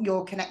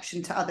 your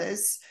connection to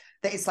others,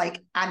 that it's like,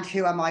 and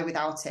who am I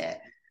without it?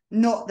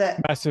 Not that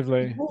you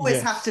Massively,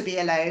 always have to yes. be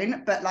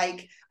alone, but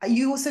like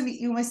you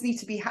almost need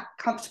to be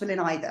comfortable in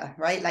either,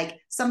 right? Like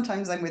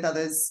sometimes I'm with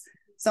others,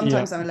 Yeah,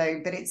 sometimes I'm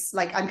alone, but it's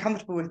like I'm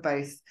comfortable with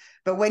both.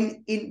 But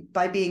when in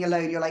by being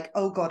alone, you're like,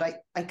 oh God,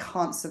 I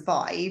can't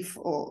survive,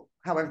 or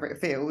however it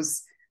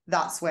feels.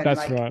 That's when that's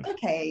like, right.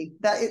 okay,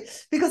 that it,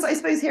 because I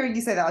suppose hearing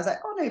you say that, I was like,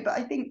 oh no, but I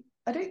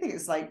don't think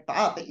it's like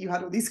bad that you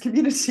had all these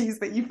communities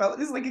that you felt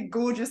this is like a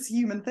gorgeous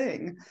human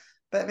thing.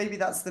 But maybe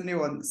that's the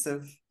nuance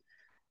of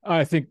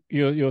I think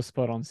you're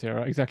spot on,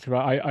 Sarah. Exactly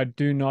right. I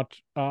do not.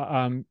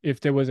 If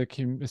there was a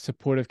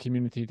supportive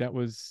community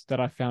that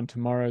I found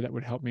tomorrow that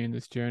would help me in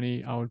this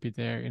journey, I would be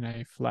there in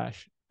a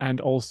flash.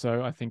 And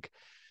also, I think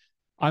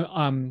I'm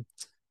I'm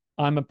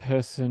I'm a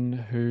person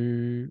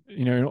who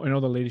in all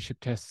the leadership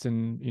tests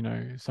and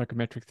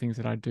psychometric things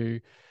that I do,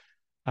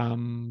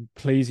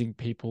 pleasing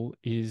people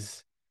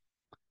is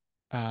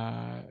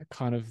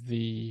kind of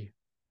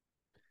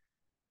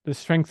the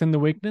strength and the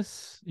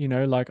weakness,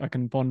 like I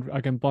can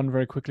bond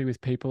very quickly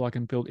with people. I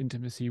can build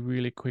intimacy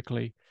really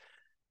quickly.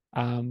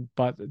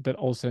 But that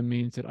also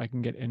means that I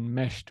can get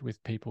enmeshed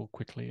with people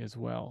quickly as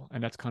well.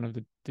 And that's kind of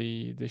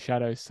the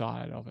shadow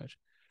side of it.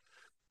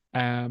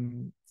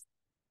 Um,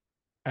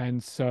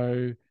 and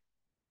so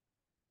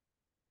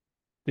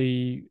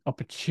the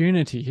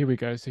opportunity, here we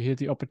go. So here's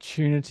the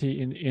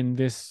opportunity in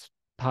this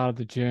part of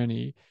the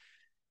journey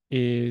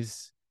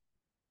is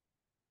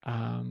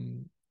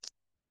um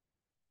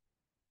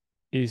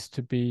is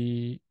to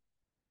be,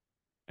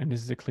 and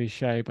this is a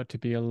cliche, but to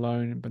be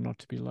alone but not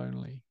to be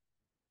lonely.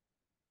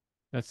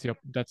 That's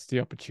the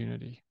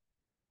opportunity.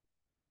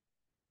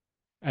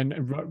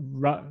 And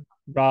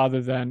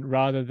rather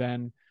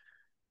than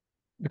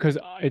because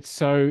it's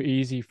so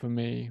easy for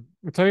me.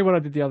 I'll tell you what I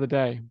did the other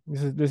day.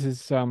 This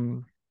is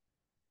something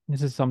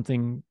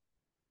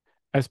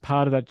as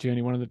part of that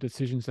journey. One of the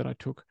decisions that I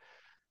took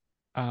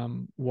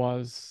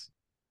was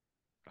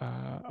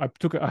I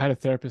had a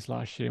therapist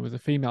last year. It was a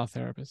female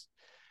therapist,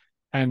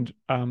 and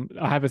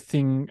I have a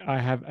thing. I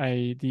have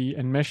a the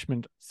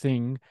enmeshment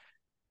thing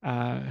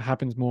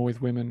happens more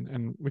with women,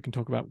 and we can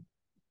talk about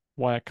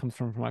why it comes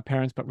from my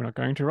parents, but we're not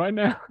going to right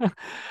now.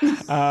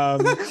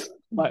 um,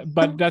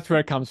 but that's where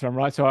it comes from,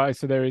 right?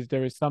 So there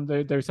is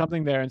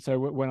something there, and so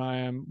when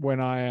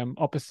I am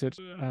opposite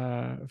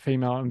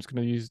female, I'm just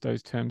going to use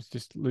those terms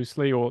just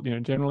loosely or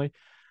generally.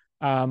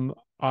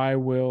 I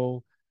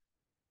will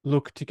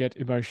look to get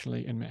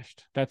emotionally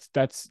enmeshed. That's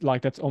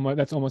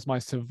almost my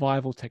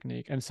survival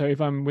technique. And so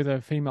if I'm with a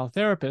female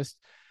therapist,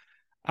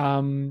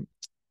 um,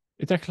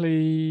 it's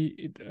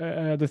actually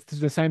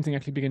the same thing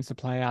actually begins to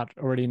play out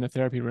already in the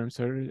therapy room.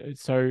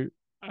 So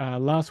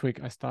last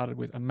week I started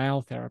with a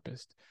male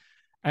therapist,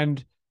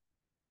 and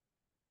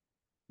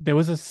there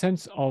was a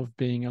sense of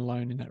being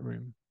alone in that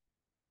room,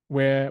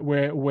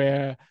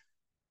 where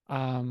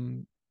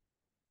um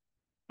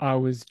I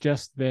was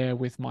just there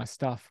with my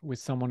stuff, with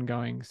someone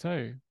going,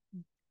 so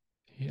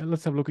yeah,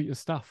 let's have a look at your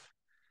stuff.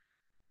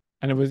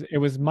 And it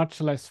was much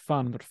less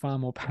fun, but far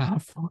more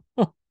powerful.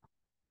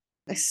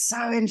 It's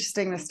so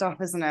interesting, this stuff,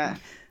 isn't it?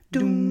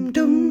 Doom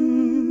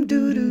doom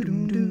doo doo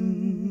doom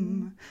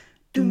doom.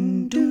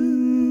 Doom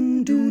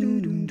doom doo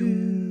doo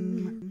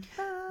doom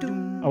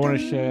doom. I want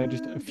to share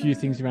just a few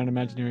things around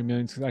Imaginary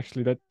Millions because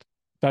actually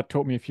that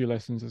taught me a few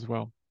lessons as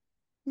well.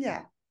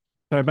 Yeah.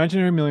 So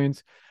Imaginary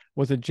Millions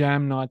was a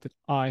jam night that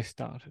I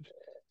started.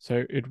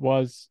 So it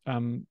was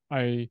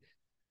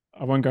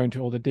I won't go into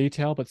all the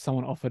detail, but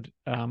someone offered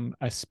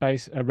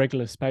a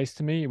regular space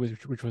to me. It was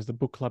which was the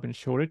book club in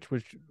Shoreditch,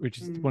 which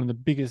is one of the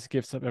biggest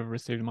gifts I've ever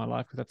received in my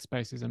life because that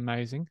space is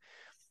amazing.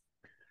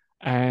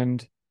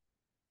 And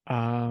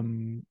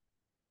um,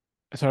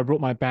 so I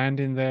brought my band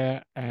in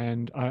there,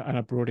 and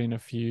I brought in a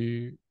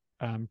few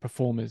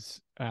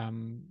performers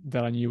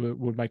that I knew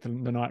would make the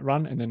night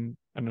run, and then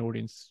an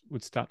audience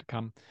would start to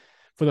come.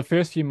 For the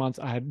first few months,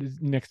 I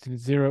had next to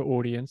zero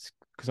audience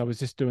because I was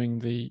just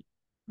doing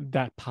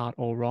that part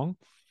all wrong.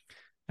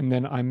 And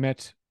then I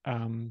met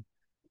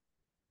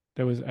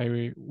there was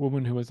a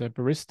woman who was a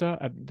barista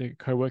at the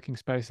co-working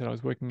space that I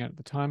was working at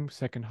the time,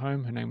 second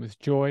home. Her name was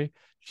Joy.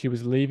 She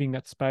was leaving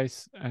that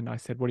space, and I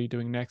said, "What are you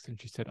doing next?"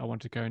 And she said, "I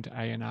want to go into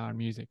A&R and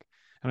music."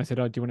 And I said,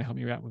 "Oh, do you want to help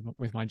me out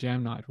with my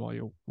jam night while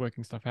you're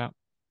working stuff out?"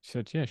 She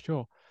said, "Yeah,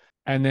 sure."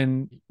 And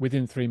then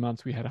within 3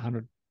 months, we had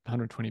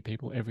 120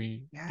 people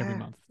every Yeah.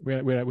 month. We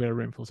had a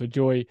room full. So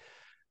Joy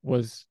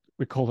was,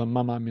 we call her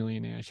Mama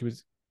Millionaire. She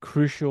was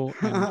crucial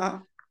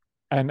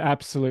and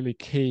absolutely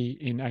key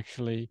in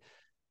actually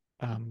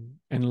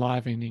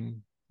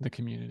enlivening the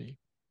community.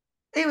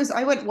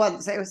 I went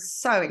once, it was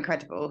so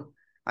incredible.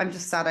 I'm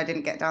just sad I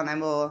didn't get down there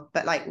more,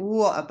 but like,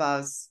 what a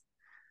buzz.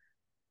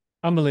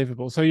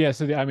 Unbelievable. So yeah,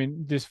 I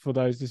mean, just for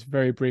those, just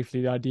very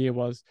briefly, the idea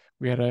was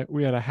we had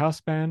a house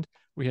band.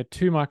 We had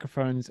two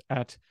microphones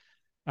at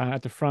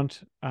the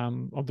front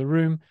of the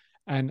room,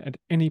 and at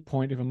any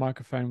point, if a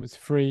microphone was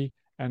free,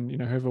 and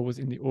whoever was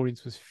in the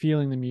audience was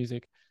feeling the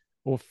music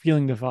or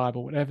feeling the vibe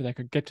or whatever, they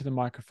could get to the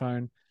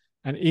microphone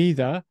and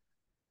either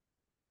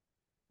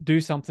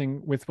do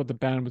something with what the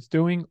band was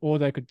doing, or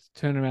they could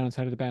turn around and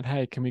say to the band,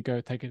 "Hey, can we go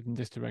take it in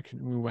this direction?"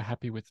 And we were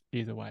happy with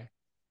either way.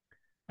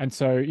 And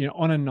so,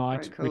 on a Very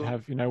night, we'd cool.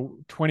 have,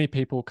 20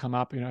 people come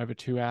up, over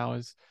 2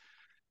 hours,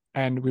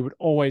 and we would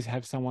always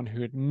have someone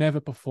who had never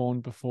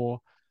performed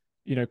before,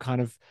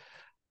 kind of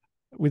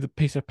with a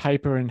piece of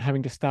paper and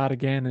having to start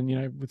again,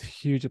 and with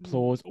huge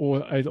applause,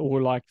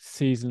 or like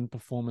seasoned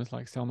performers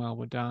like Selma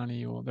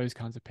Al-Wadani or those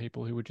kinds of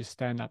people who would just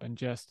stand up and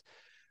just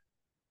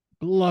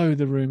blow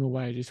the room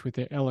away just with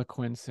their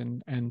eloquence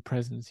and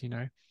presence,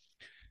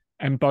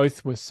 and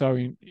both were so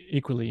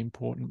equally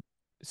important.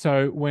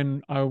 So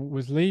when I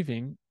was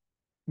leaving,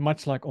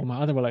 much like all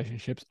my other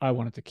relationships, I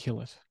wanted to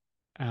kill it.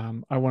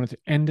 I wanted to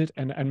end it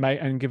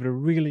and give it a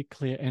really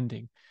clear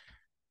ending.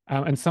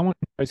 And someone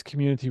who knows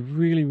community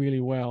really, really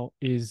well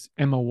is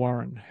Emma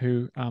Warren,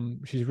 who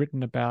she's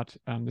written about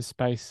the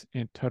space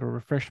in Total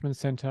Refreshment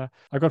Center.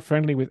 I got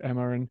friendly with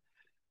Emma, and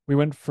we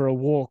went for a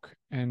walk,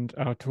 and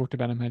talked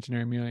about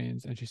Imaginary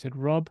Millions. And she said,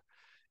 "Rob,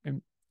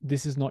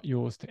 this is not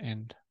yours to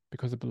end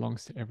because it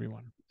belongs to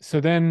everyone. So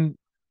then,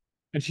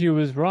 and she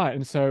was right.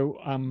 And so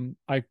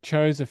I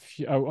chose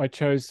I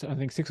chose, I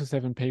think, 6 or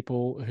 7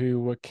 people who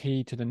were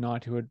key to the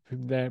night, who were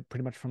there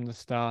pretty much from the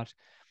start,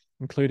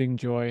 including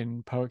Joy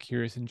and Poet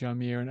Curious and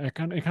Jamir. And I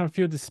kind of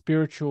feel the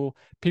spiritual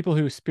people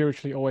who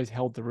spiritually always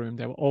held the room.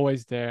 They were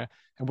always there.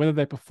 And whether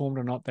they performed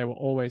or not, they were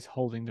always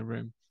holding the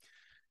room.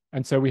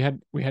 And so we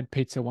had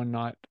pizza one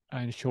night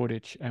in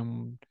Shoreditch,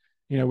 and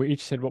we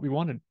each said what we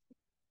wanted.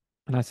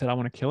 And I said, I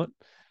want to kill it.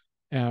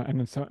 And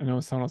then someone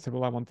else said,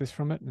 well, I want this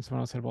from it. And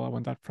someone else said, well, I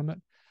want that from it.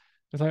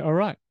 It's like, all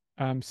right.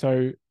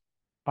 So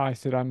I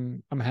said,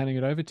 I'm handing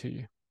it over to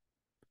you.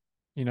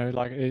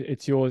 Like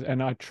it's yours,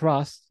 and I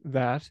trust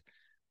that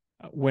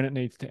when it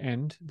needs to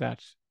end,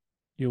 that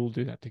you'll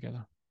do that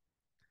together.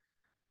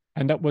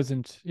 And that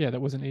wasn't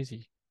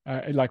easy.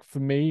 Like for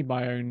me,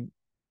 my own.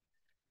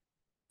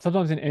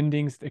 Sometimes in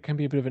endings, there can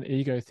be a bit of an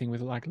ego thing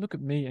with like, look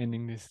at me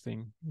ending this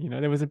thing.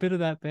 There was a bit of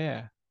that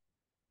there,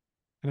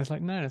 and it's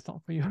like, no, that's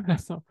not for you.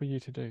 That's not for you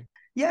to do.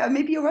 Yeah,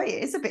 maybe you're right.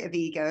 It is a bit of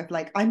ego of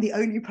like, I'm the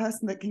only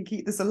person that can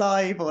keep this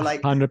alive, or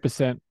like,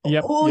 100%.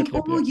 Yep, or yep,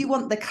 yep, or yep. you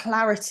want the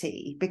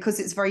clarity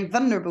because it's very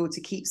vulnerable to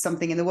keep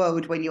something in the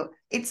world when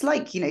it's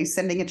like,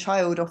 sending a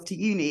child off to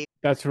uni.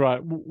 That's right.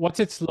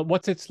 What's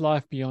its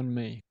life beyond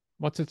me?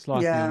 What's its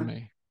life beyond Yeah.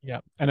 me? Yeah,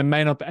 and it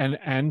may not,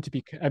 and to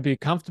be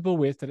comfortable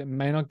with that, it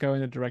may not go in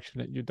the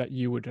direction that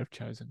you would have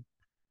chosen.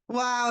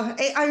 Wow.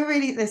 I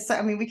really,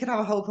 I mean, we could have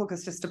a whole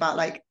podcast just about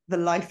like the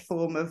life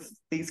form of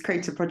these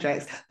creative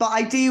projects, but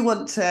I do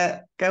want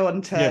to go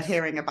on to Yes.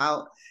 hearing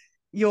about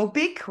your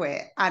big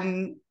quit.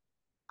 And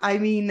I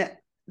mean,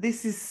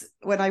 this is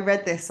when I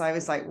read this, I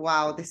was like,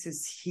 wow, this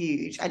is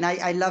huge. And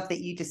I love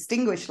that you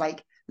distinguish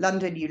like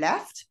London, you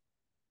left,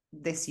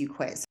 this you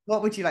quit.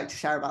 What would you like to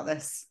share about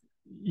this?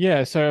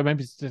 Yeah. So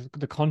maybe it's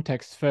the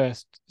context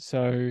first.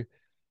 So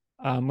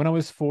when I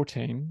was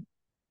 14,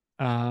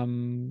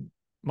 um,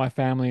 my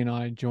family and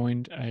I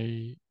joined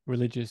a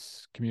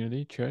religious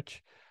community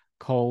church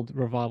called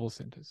Revival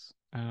Centers.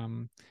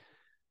 And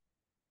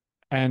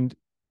I'm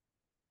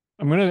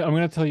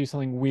gonna tell you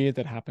something weird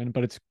that happened,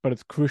 but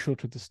it's crucial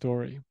to the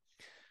story.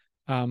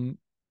 Um,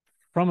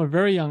 from a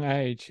very young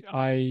age,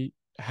 I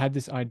had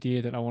this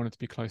idea that I wanted to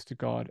be close to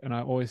God, and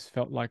I always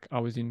felt like I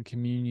was in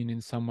communion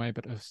in some way,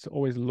 but I was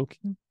always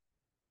looking.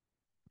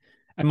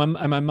 And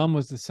my mum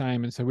was the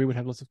same, and so we would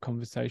have lots of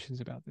conversations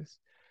about this.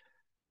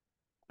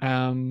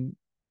 Um,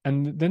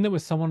 and then there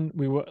was someone,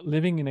 we were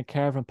living in a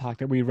caravan park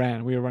that we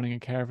ran. We were running a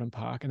caravan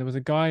park, and there was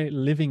a guy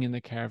living in the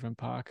caravan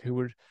park who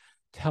would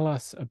tell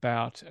us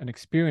about an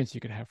experience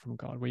you could have from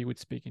God where you would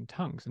speak in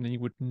tongues, and then you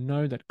would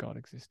know that God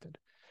existed.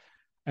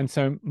 And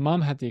so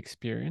mum had the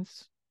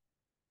experience,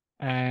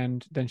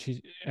 and then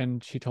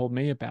she told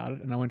me about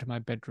it, and I went to my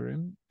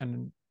bedroom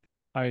and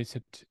I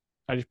said,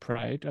 I just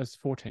prayed. I was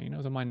 14. I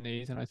was on my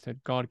knees and I said,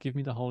 God, give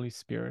me the Holy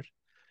Spirit.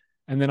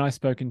 And then I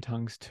spoke in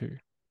tongues too.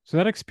 So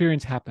that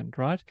experience happened,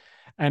 right?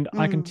 And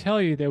I can Mm.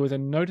 tell you there was a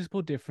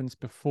noticeable difference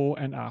before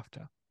and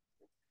after.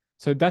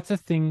 So that's a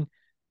thing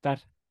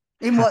that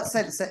In what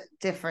happened. sense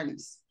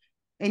difference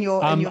in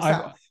Um, I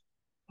yourself?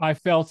 I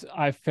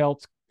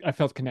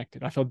felt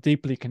connected. I felt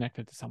deeply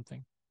connected to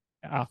something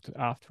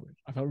afterward.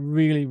 I felt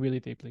really, really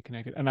deeply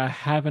connected. And I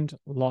haven't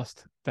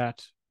lost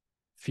that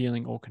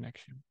feeling or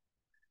connection.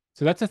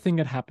 So that's a thing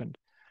that happened.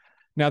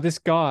 Now, this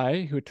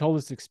guy who had told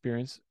us this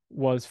experience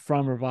was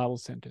from revival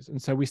centers.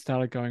 And so we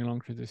started going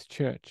along to this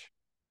church.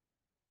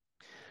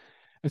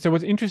 And so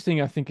what's interesting,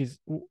 I think, is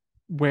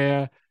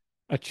where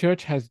a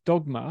church has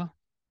dogma,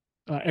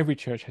 every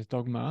church has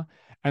dogma,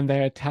 and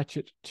they attach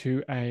it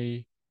to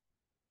a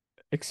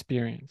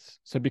experience.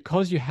 So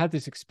because you had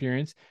this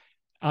experience,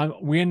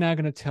 we're now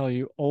going to tell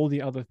you all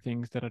the other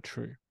things that are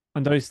true.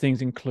 And those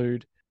things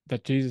include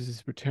that Jesus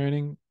is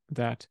returning,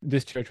 that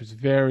this church was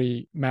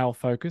very male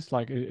focused,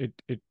 like it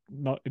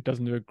does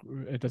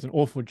an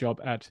awful job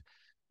at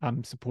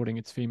supporting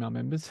its female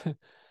members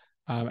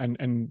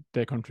and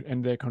their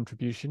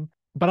contribution.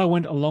 But I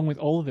went along with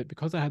all of it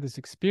because I had this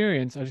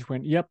experience. I just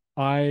went, yep,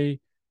 I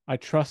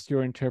trust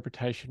your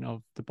interpretation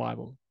of the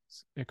Bible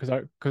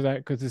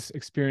because this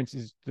experience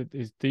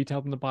is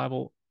detailed in the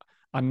Bible.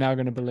 I'm now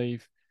going to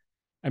believe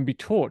and be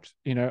taught,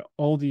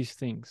 all these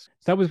things.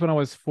 So that was when I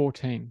was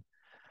 14,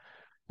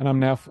 and I'm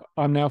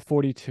now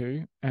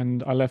 42,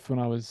 and I left when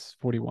I was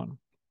 41.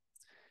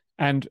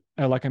 And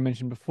like I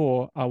mentioned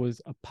before, I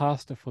was a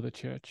pastor for the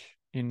church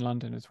in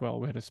London as well.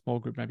 We had a small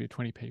group, maybe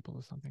 20 people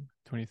or something,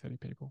 20, 30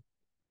 people.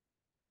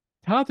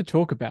 It's hard to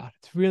talk about.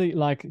 It's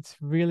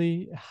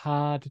really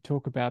hard to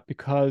talk about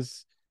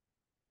because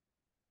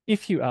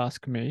if you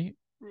ask me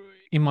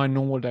in my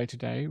normal day to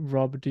day,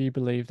 Rob, do you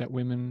believe that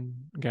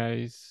women,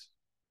 gays,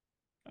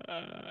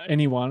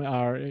 anyone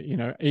are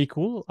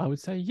equal? I would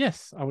say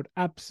yes. I would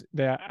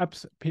they are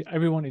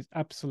everyone is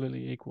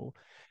absolutely equal.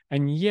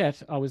 And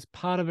yet I was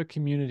part of a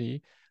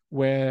community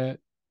where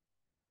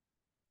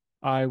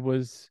I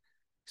was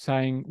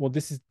saying, well,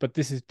 this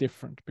is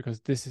different because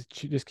this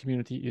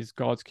community is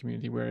God's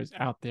community, whereas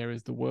out there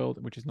is the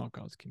world, which is not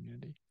God's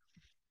community.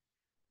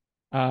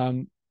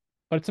 um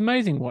But it's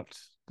amazing what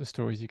the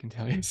stories you can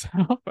tell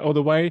yourself, or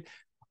the way,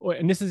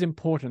 and this is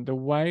important, the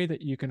way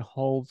that you can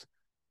hold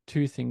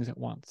two things at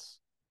once.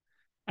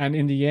 And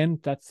in the end,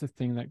 that's the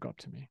thing that got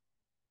to me.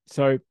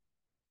 So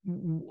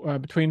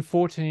between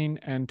 14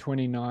 and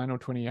 29 or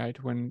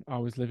 28, when I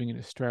was living in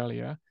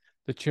Australia,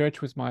 the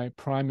church was my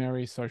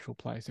primary social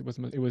place. It was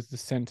the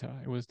center.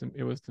 It was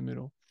the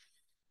middle.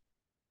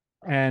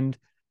 And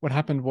what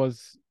happened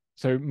was,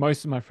 so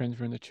most of my friends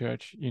were in the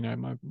church. I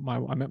met my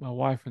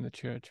wife in the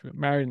church. We got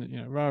married,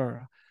 and rah,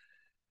 rah,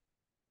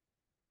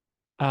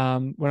 rah.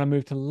 When I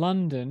moved to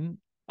London,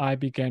 I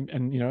began,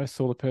 and I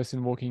saw the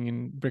person walking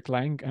in Brick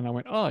Lane, and I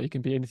went, "Oh, you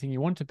can be anything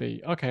you want to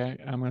be." Okay,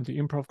 I'm going to do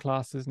improv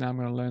classes now. I'm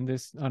going to learn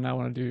this. I now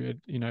want to do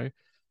it.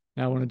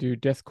 Now I want to do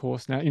death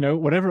course. Now,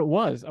 whatever it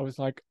was, I was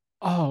like,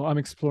 "Oh, I'm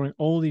exploring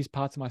all these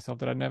parts of myself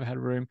that I never had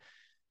room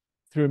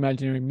through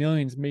Imaginary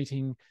Millions,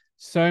 meeting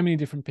so many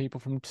different people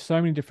from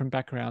so many different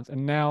backgrounds,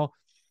 and now,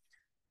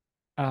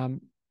 um,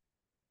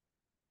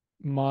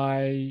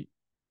 my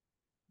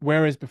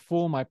whereas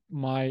before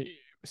my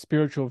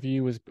spiritual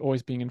view was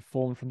always being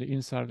informed from the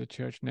inside of the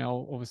church, now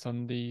all of a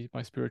sudden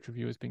my spiritual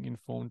view is being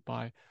informed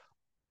by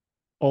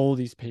all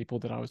these people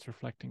that I was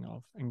reflecting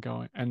of and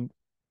going, and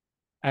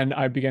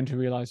I began to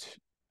realize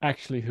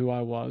actually who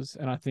I was.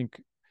 And I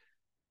think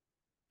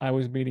I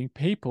was meeting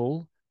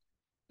people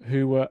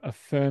who were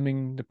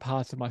affirming the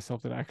parts of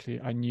myself that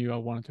actually I knew I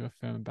wanted to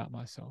affirm about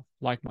myself,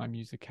 like my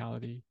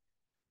musicality,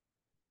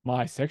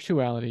 my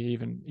sexuality,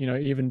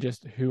 even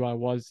just who I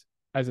was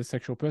as a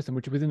sexual person,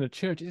 which within the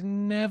church is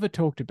never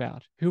talked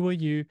about. Who are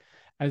you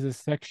as a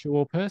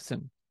sexual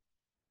person?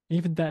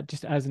 Even that,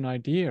 just as an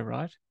idea,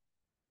 right?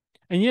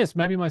 And yes,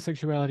 maybe my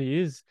sexuality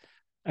is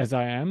as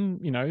I am,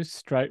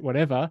 straight,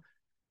 whatever,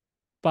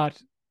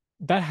 but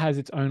that has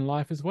its own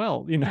life as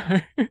well,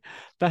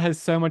 that has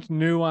so much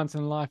nuance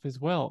in life as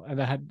well, and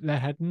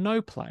that had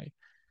no play.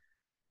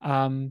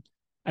 Um,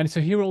 and so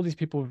here are all these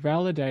people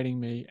validating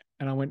me,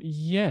 and I went,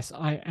 yes,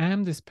 I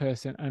am this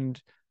person, and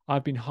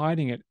I've been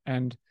hiding it.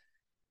 And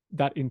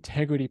that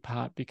integrity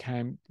part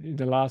became, in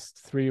the last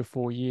 3 or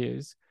 4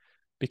 years,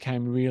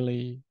 became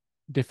really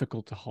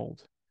difficult to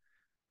hold.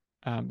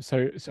 I'm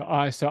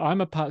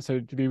a part. So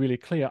to be really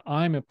clear,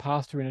 I'm a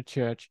pastor in a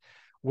church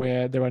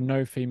where there are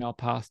no female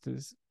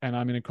pastors, and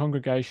I'm in a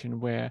congregation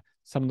where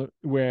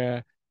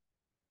where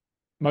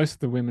most of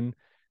the women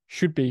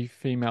should be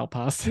female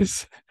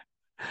pastors,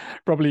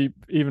 probably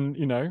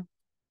even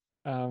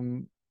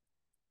um,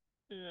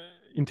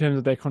 in terms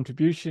of their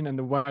contribution and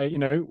the way,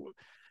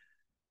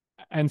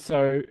 and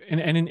so, and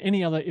in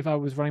any other, if I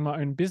was running my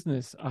own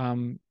business,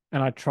 and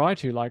I try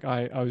to, like,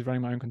 I was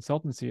running my own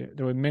consultancy,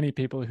 there were many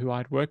people who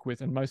I'd worked with,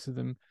 and most of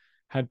them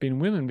had been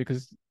women,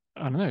 because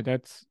I don't know,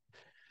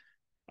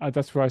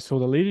 that's where I saw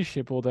the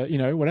leadership, or the,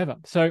 whatever.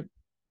 So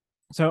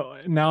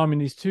now I'm in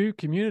these two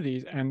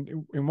communities,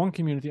 and in one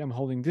community I'm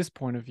holding this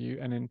point of view,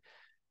 and in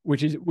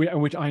which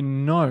I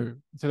know,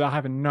 so that I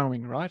have a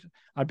knowing, right?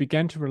 I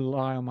began to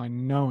rely on my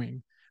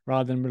knowing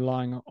rather than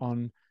relying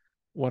on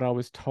what I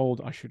was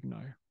told I should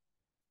know.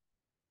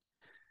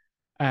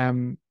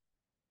 Um,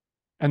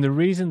 and the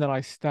reason that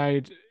I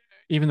stayed,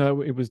 even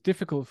though it was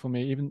difficult for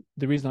me, even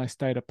the reason I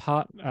stayed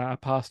a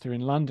pastor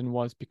in London,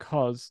 was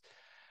because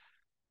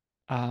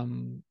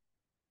um,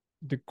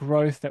 the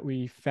growth that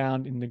we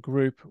found in the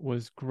group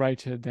was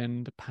greater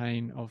than the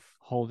pain of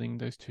holding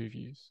those two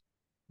views,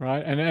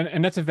 right?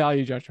 And that's a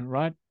value judgment,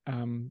 right?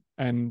 And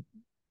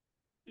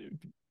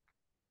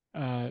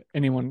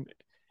anyone,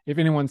 if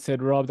anyone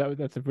said, Rob,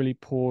 that's a really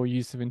poor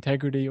use of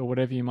integrity, or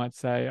whatever you might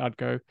say, I'd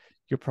go,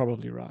 you're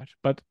probably right.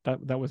 But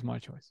that was my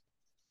choice.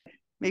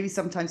 Maybe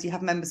sometimes you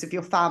have members of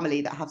your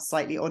family that have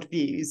slightly odd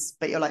views,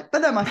 but you're like,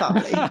 but they're my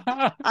family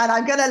and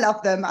I'm going to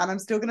love them, and I'm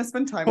still going to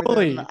spend time with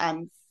them.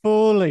 And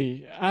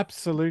Fully,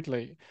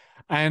 absolutely.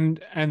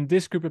 And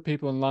this group of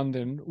people in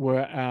London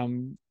were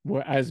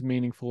as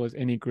meaningful as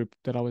any group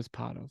that I was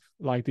part of.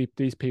 Like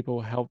these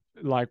people helped,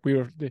 like we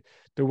were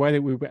the way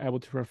that we were able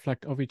to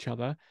reflect of each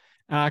other.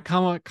 And I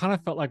kind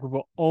of felt like we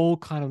were all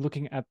kind of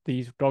looking at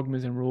these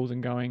dogmas and rules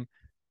and going,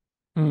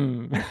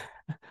 hmm.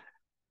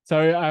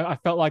 So I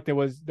felt like there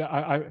was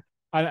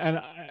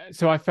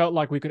so I felt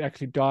like we could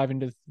actually dive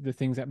into the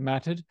things that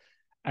mattered,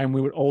 and um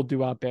we would all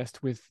do our best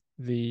with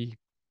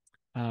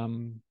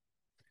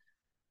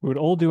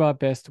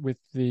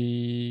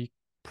the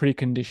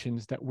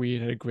preconditions that we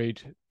had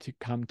agreed to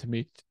come to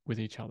meet with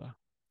each other,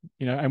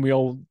 and we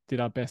all did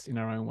our best in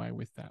our own way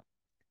with that.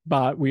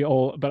 But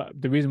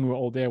the reason we were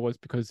all there was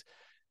because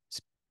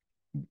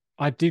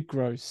I did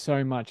grow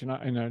so much,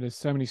 and there's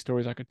so many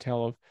stories I could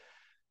tell of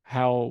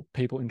how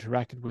people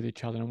interacted with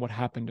each other and what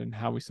happened and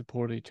how we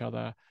supported each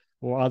other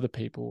or other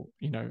people,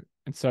 and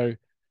so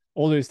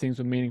all those things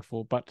were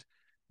meaningful, but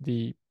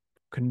the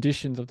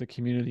conditions of the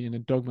community and the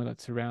dogma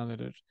that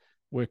surrounded it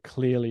were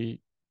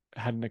clearly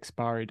had an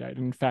expiry date.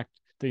 And in fact,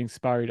 the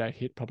expiry date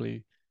hit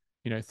probably,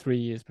 3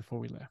 years before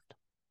we left.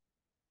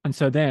 And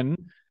so then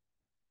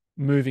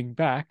moving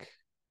back,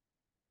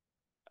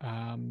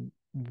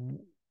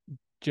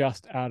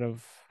 just out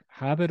of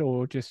habit,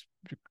 or just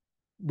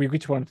we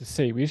just wanted to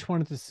see. We just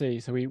wanted to see.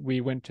 So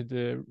we went to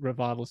the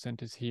revival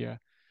centers here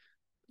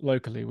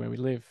locally where we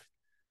live,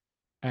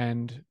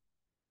 and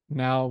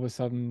now all of a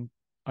sudden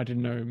I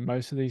didn't know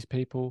most of these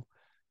people,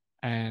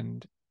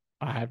 and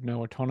I have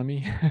no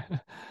autonomy.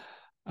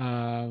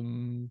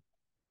 um,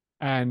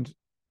 and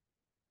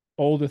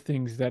all the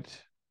things that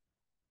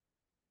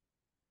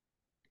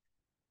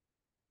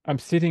I'm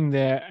sitting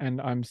there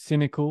and I'm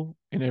cynical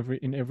in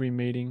every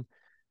meeting,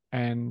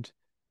 and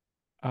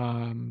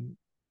um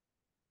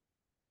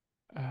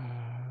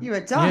You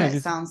were done, yeah, it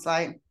just sounds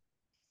like.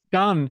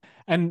 done.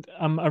 And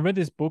I read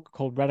this book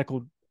called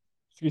Radical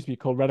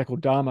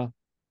Dharma,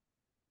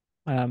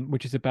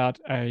 which is about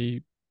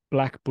a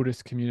Black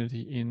Buddhist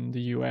community in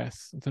the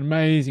US. It's an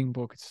amazing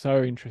book. It's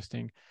so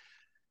interesting.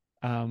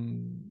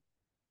 Um,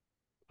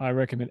 I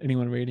recommend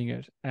anyone reading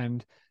it.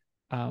 And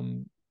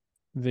um,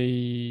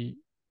 the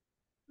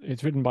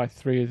it's written by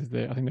three of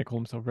the, I think they call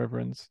themselves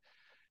reverends.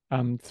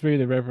 Three of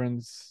the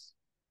reverends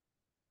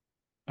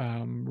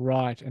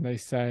write, and they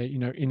say,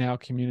 in our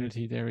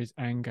community there is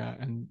anger,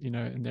 and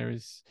and there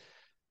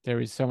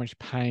is so much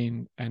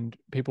pain, and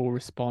people will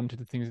respond to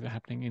the things that are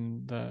happening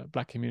in the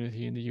Black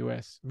community in the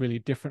US really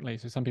differently.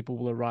 So some people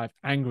will arrive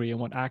angry and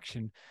want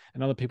action,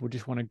 and other people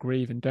just want to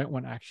grieve and don't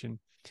want action.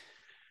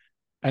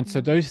 And so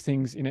Mm. those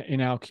things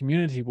in our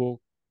community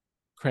will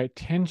create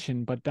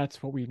tension, but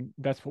that's what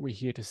we're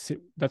here to sit.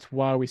 That's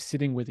why we're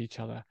sitting with each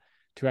other,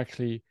 to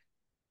actually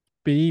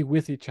be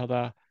with each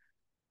other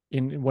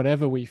in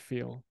whatever we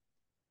feel.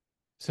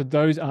 So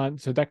those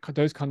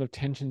kind of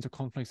tensions or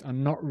conflicts are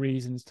not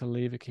reasons to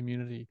leave a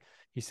community.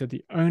 He said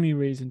the only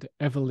reason to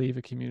ever leave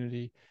a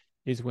community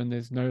is when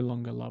there's no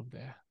longer love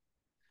there.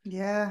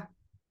 Yeah.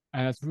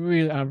 And it's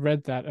really, I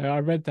read that,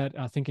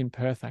 I think in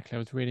Perth, actually. I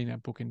was reading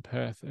that book in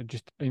Perth,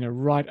 just,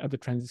 right at the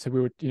transit. So we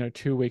were,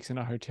 2 weeks in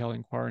a hotel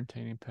in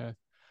quarantine in Perth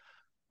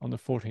on the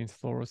 14th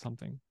floor or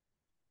something.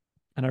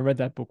 And I read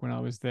that book when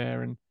I was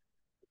there, and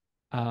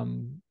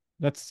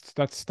that's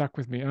stuck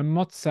with me. I'm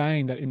not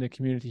saying that in the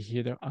community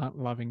here there aren't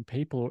loving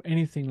people or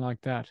anything like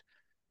that,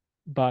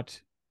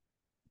 but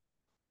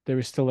there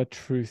is still a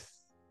truth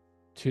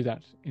to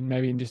that, in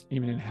maybe in just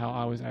even in how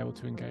I was able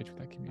to engage with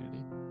that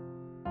community.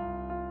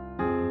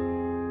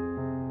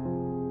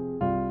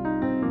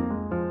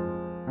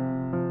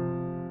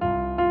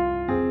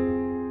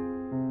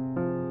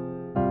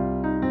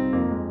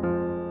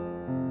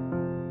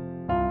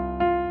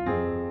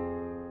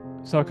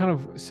 So I kind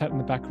of sat in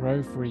the back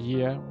row for a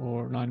year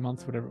or 9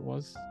 months, whatever it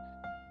was.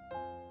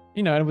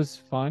 It was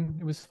fine.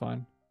 It was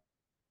fine.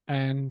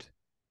 And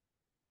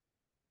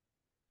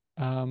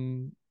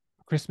um,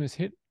 Christmas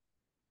hit,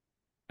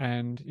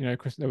 and there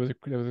was a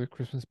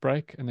Christmas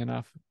break, and then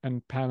after,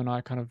 and Pam and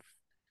I kind of,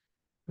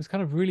 it was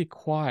kind of really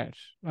quiet.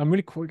 I'm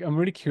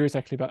really curious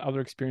actually about other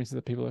experiences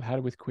that people have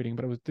had with quitting,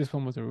 but this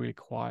one was a really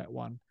quiet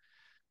one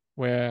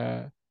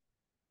where,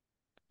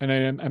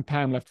 and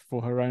Pam left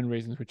for her own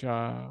reasons, which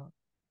are,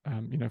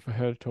 for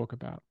her to talk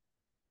about.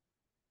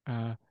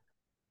 Uh,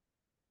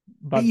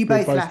 But but you we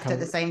both both left kind at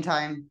of, the same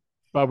time.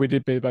 but we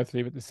did both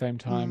leave at the same Mm.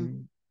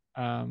 time.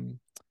 Um,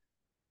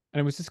 and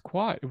it was just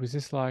quiet. It was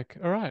just like,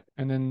 all right.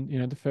 And then,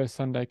 the first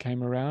Sunday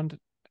came around,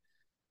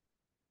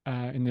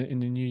 in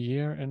the new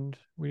year, and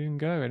we didn't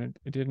go, and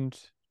it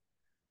didn't.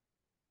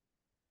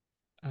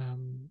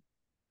 Um,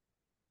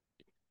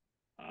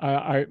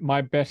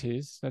 my bet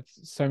is that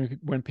so many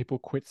people, when people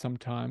quit,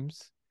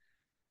 sometimes,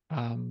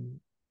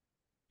 um,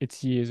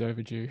 it's years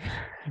overdue,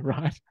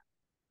 right?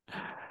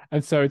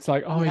 And so it's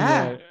like, oh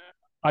yeah, Yeah.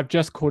 I've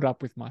just caught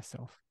up with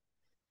myself.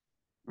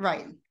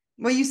 Right.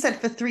 Well, you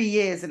said for 3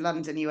 years in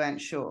London you weren't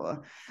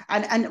sure.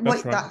 And That's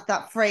what right.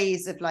 that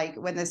phrase of like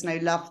when there's no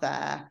love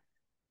there,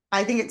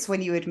 I think it's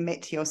when you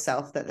admit to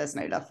yourself that there's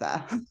no love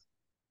there.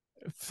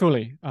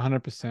 Fully,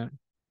 100%.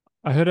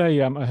 I heard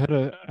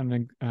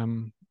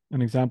an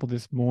example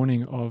this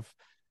morning of,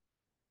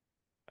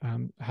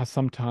 how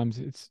sometimes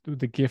it's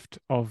the gift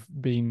of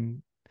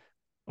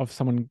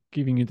someone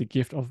giving you the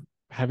gift of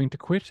having to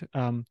quit.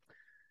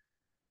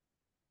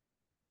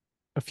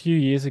 A few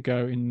years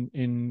ago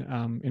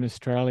in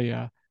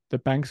Australia, the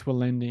banks were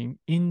lending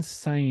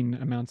insane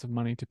amounts of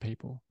money to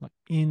people, like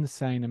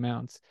insane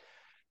amounts,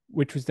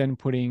 which was then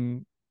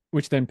putting,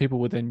 which then people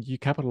would then you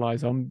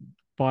capitalize on,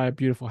 buy a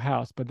beautiful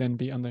house, but then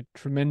be under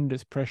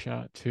tremendous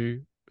pressure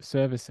to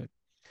service it.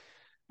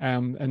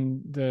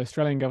 And the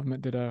Australian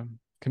government did a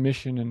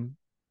commission, and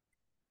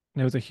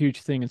there was a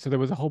huge thing, and so there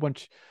was a whole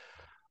bunch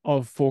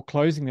of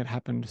foreclosing that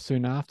happened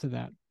soon after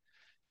that.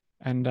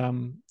 And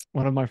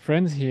one of my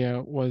friends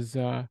here was,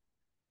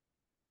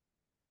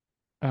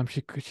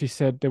 she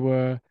said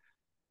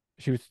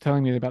she was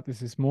telling me about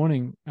this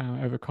morning,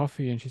 over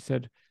coffee, and she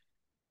said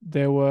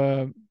there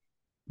were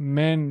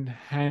men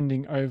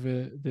handing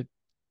over the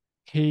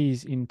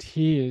keys in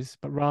tears,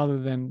 but rather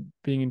than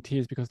being in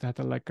tears because they had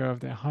to let go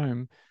of their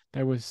home,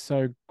 they were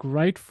so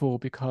grateful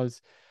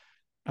because,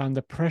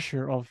 the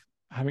pressure of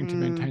having to Mm.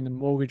 maintain the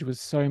mortgage was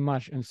so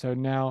much, and so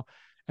now,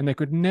 and they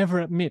could never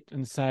admit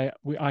and say,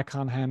 I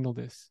can't handle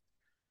this.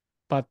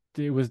 but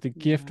it was the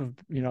gift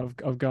Yeah. of,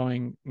 of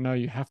going, no,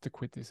 you have to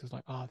quit this. It's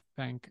like, oh,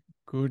 thank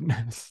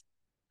goodness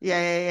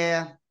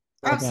Yeah.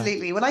 for that.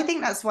 Absolutely. Well, I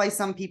think that's why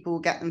some people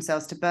get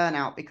themselves to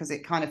burnout, because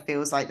it kind of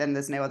feels like then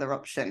there's no other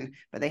option,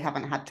 but they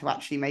haven't had to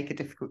actually make a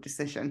difficult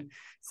decision.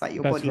 It's like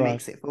your That's body right.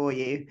 makes it for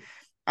you.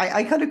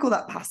 I kind of call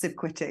that passive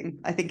quitting.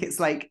 I think it's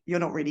like you're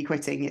not really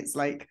quitting. It's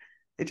like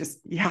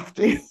you have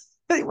to.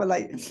 We're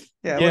like,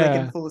 yeah, we're like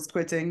Yeah. enforced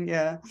quitting.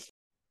 Yeah.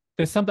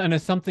 There's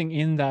something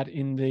in that,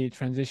 in the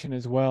transition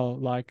as well,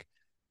 like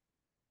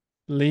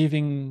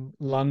leaving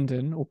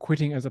London or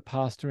quitting as a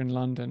pastor in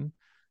London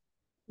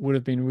would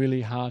have been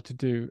really hard to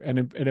do. And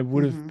it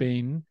would have Mm-hmm.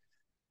 been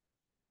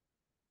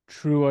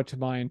truer to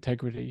my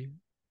integrity.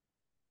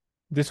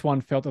 This one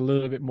felt a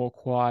little bit more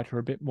quiet, or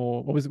a bit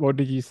more, what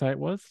did you say it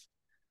was?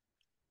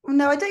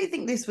 No, I don't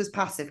think this was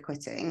passive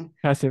quitting.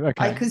 Passive. I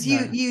Okay. because you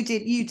No. you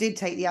did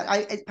take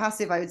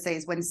passive. I would say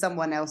is when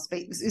someone else.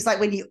 It's like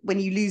when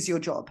you lose your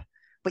job,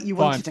 but you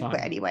Fine, wanted to quit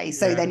fine. anyway.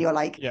 So then Yeah. you're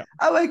like, Yeah.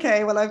 oh,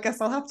 okay, well, I guess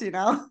I'll have to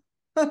now.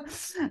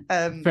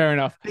 Fair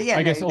enough. But yeah,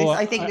 I guess no, all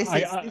I think I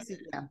this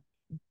is yeah,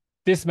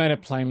 this made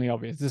it plainly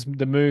obvious.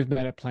 The move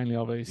made it plainly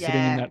obvious.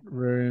 Sitting in yeah, that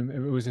room, it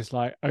was just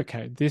like,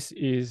 okay, this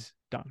is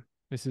done.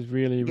 This is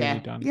really, really yeah,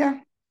 done. yeah,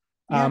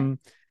 yeah. Um,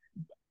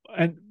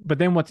 but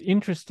then what's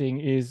interesting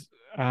is,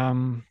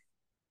 and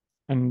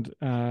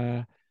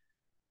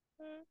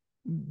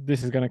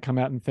this is going to come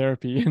out in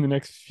therapy in the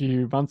next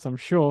few months, I'm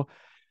sure,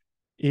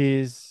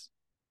 is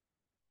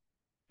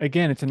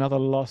again, it's another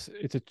loss.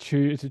 It's a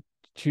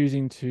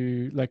choosing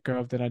to let go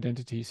of that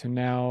identity. So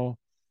now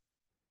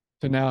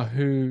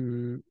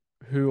who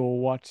or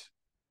what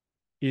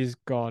is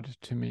God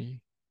to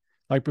me?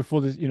 Like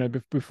before this,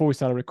 before we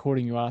started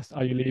recording, you asked,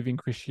 are you leaving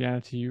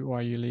Christianity, or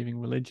are you leaving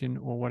religion,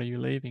 or what are you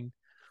leaving?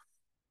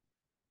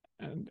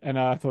 And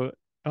I thought,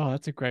 oh,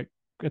 that's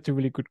a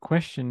really good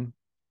question,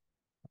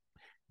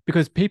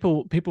 because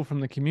people from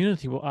the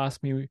community will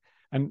ask me,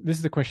 and this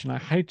is the question I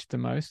hate the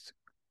most,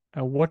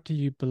 what do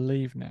you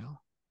believe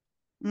now?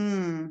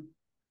 Mm,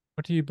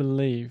 What do you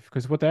believe?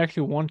 Because what they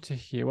actually want to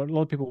hear, what a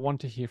lot of people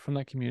want to hear from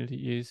that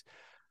community is,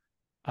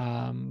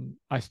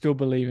 I still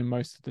believe in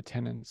most of the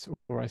tenets,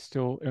 or I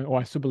still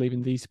believe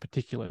in these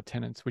particular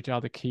tenets, which are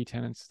the key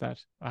tenets that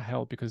are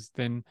held, because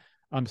then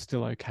I'm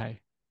still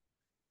okay,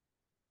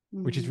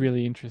 which is mm.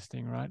 really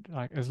interesting, right?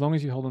 Like, as long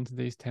as you hold on to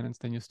these tenets,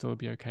 then you'll still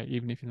be okay,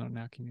 even if you're not in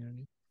our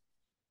community.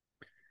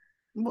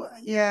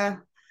 Yeah.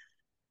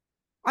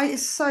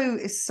 It's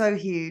so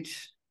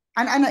huge.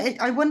 And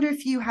I wonder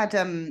if you had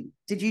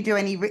did you do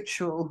any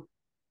ritual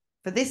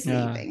for this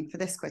Yeah. leaving, for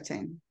this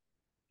quitting,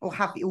 or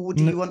have you, or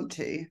do No, you want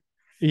to?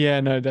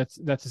 yeah, no, that's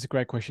just a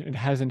great question. It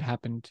hasn't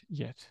happened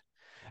yet.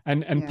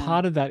 And Yeah.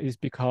 part of that is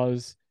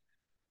because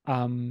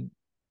um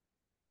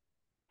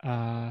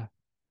uh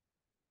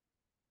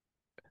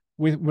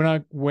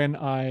when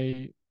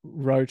I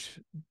wrote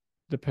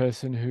the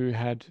person who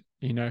had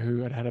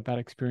had a bad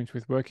experience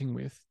with working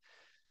with,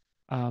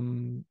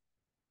 um,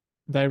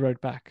 they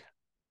wrote back,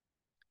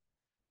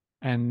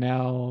 and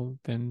now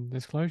then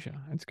there's closure.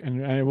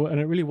 And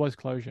it really was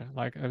closure.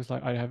 Like, I was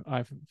like,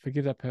 I've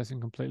forgive that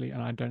person completely,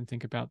 and I don't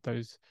think about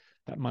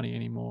that money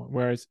anymore.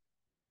 Whereas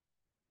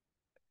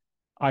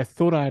I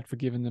thought I had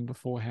forgiven them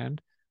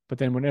beforehand, but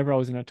then whenever I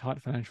was in a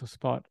tight financial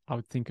spot, I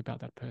would think about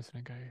that person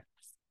and go,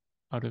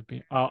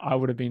 I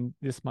would have been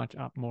this much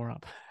up, more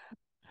up.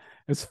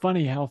 It's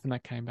funny how often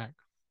that came back.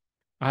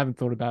 I haven't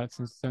thought about it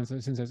since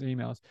those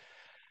emails.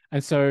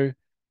 And so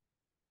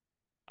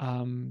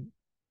um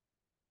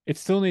it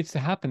still needs to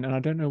happen, and I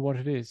don't know what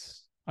it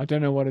is. I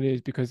don't know what it is,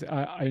 because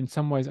in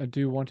some ways I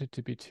do want it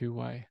to be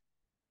two-way,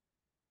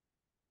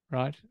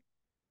 right?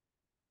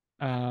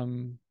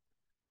 Um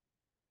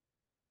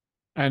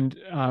and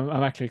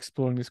I'm actually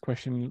exploring this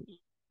question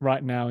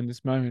right now in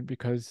this moment,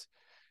 because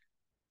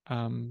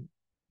um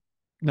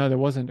no, there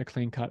wasn't a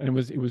clean cut, and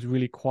it was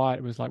really quiet.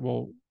 It was like,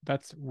 well,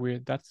 that's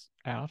weird, that's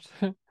out.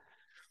 And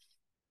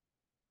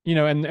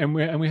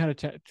we had a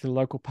chat to the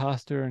local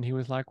pastor, and he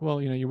was like, well,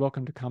 you're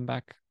welcome to come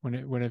back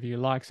whenever you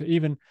like. So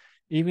even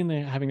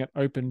having an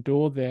open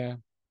door there,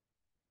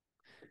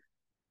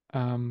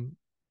 um,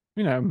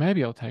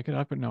 maybe I'll take it.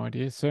 I've got no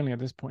idea. Certainly at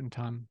this point in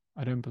time,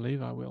 I don't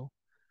believe I will.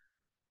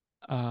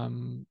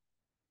 Um,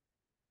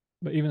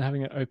 but even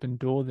having an open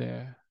door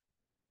there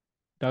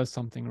does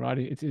something, right?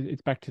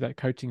 It's back to that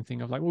coaching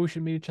thing of like, well, we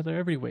should meet each other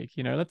every week.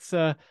 Let's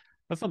not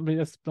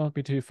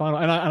be too final.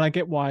 And I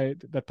get why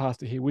that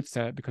pastor here would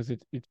say it, because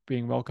it's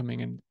being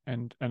welcoming,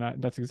 and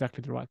that's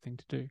exactly the right thing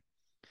to do.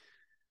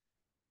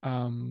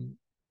 Um,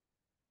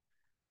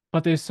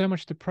 but there's so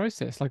much to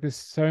process. Like, there's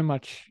so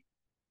much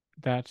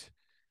that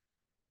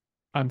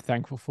I'm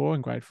thankful for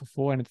and grateful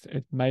for, and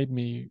it made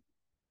me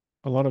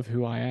a lot of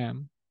who I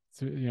am.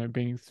 Through,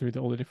 being through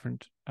all the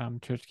different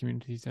church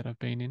communities that I've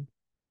been in.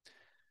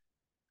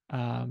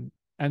 And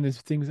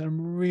there's things that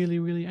I'm really,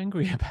 really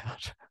angry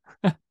about,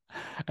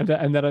 and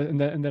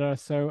that are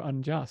so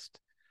unjust.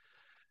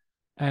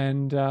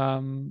 And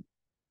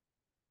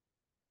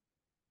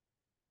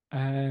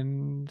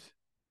and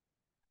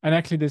And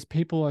actually, there's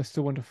people I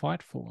still want to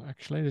fight for.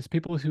 Actually, there's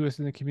people who are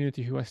in the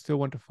community who I still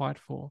want to fight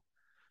for.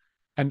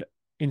 And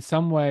in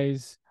some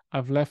ways,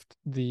 I've left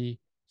the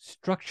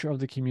structure of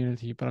the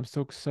community, but I'm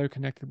still so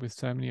connected with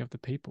so many of the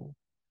people,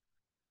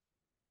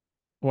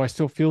 or I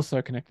still feel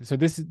so connected. So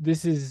this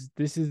is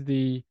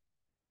the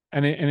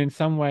and in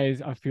some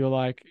ways, I feel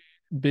like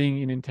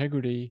being in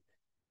integrity,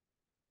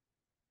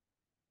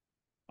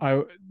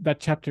 I that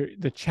chapter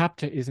the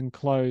chapter isn't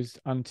closed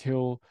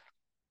until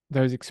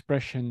those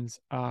expressions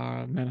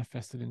are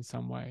manifested in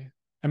some way.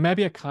 And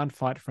maybe I can't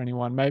fight for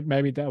anyone.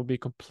 Maybe that will be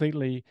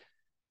completely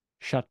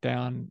shut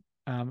down,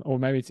 or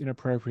maybe it's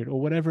inappropriate,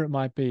 or whatever it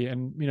might be.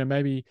 And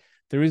maybe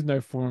there is no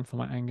forum for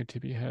my anger to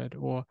be heard,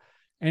 or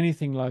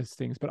anything like those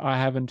things. But I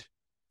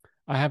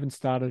haven't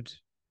started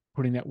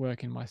putting that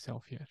work in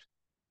myself yet.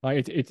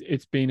 Like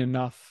it's been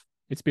enough.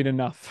 It's been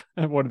enough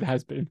what it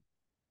has been.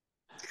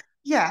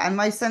 Yeah, and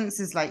my sense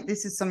is like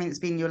this is something that's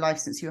been in your life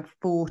since you were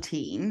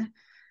 14.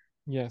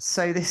 Yes.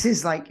 So this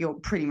is like your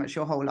pretty much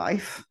your whole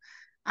life.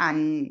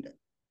 And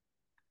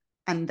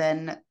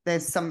then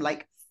there's some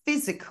like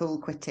physical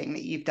quitting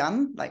that you've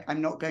done, like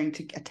I'm not going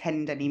to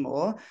attend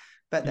anymore,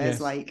 but there's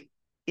Yes. like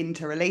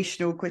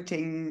interrelational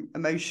quitting,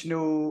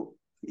 emotional,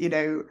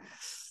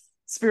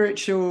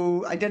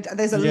 spiritual identity.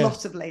 There's a lot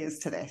Yes. of layers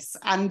to this,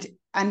 and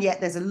yet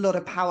there's a lot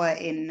of power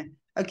in,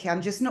 okay,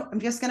 I'm just going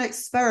to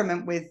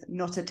experiment with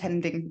not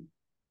attending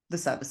the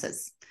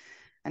services,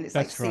 and it's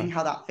like That's seeing right.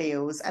 how that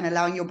feels and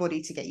allowing your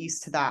body to get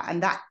used to that,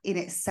 and that in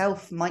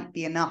itself might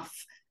be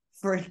enough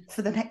for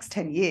the next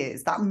 10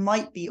 years. That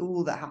might be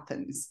all that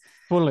happens,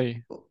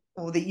 Fully.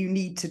 or that you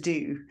need to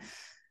do.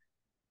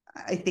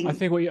 I I think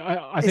think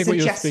I it's think a what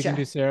you're speaking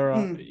to, gesture. Sarah,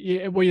 Mm.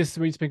 yeah, what you're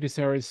speaking to,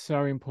 Sarah, is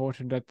so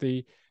important, that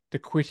the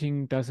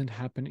quitting doesn't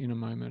happen in a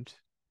moment.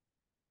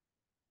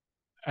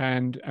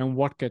 And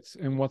what gets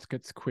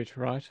quit,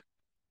 right?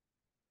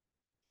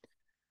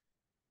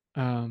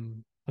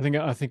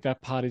 I think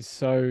that part is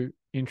so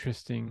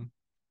interesting.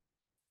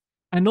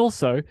 And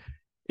also,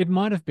 it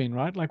might have been,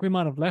 right? Like we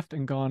might have left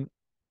and gone,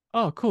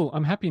 oh, cool,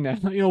 I'm happy now,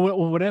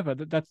 or whatever.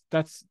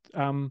 That's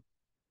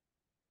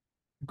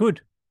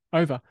good,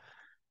 over.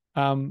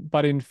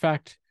 But in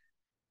fact,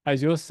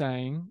 as you're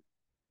saying,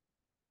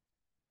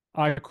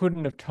 I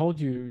couldn't have told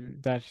you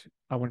that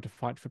I wanted to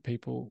fight for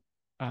people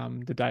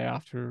the day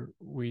after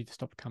we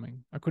stopped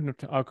coming. I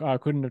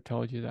couldn't have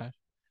told you that.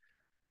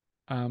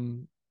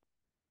 Um,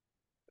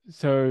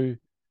 so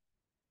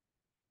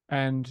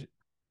and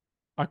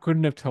I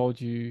couldn't have told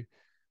you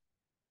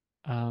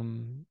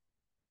um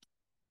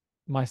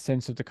my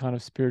sense of the kind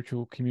of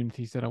spiritual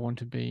communities that I want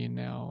to be in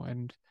now.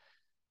 And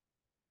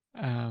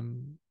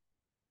um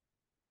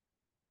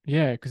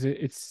yeah, because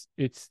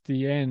it's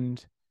the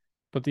end,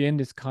 but the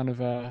end is kind of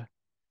a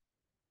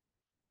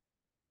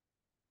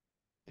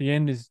the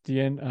end is the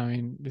end. I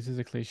mean, this is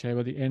a cliche,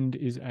 but the end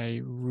is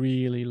a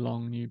really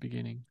long new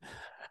beginning.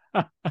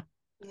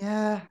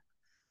 Yeah.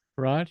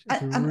 Right?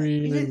 It's a And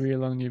really, really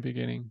long new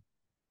beginning.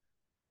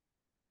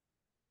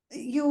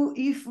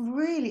 you've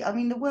really, I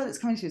mean, the word that's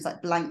coming to you is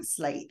like blank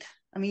slate.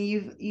 I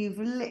mean, you've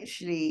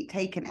literally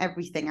taken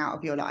everything out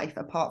of your life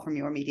apart from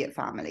your immediate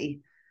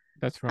family,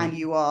 That's right. and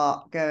you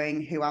are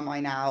going, who am I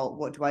now?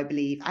 What do I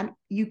believe? And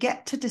you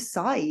get to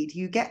decide.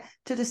 You get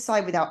to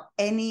decide without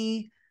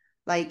any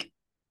like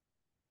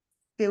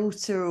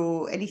filter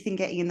or anything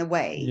getting in the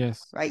way,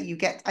 Yes. right? You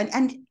get,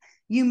 and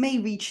you may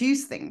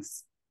re-choose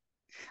things.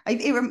 A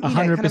It hundred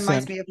kind of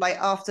reminds percent. me of like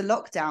after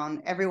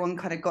lockdown, everyone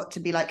kind of got to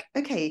be like,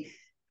 okay,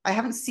 I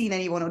haven't seen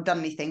anyone or done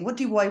anything. What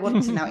do I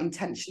want to now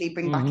intentionally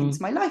bring back Mm-hmm.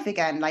 into my life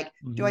again? Like,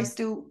 do I Mm-hmm.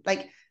 still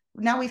like,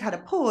 now we've had a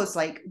pause,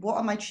 like, what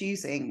am I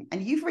choosing?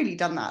 And you've really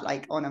done that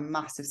like on a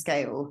massive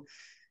scale.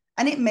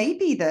 And it may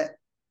be that,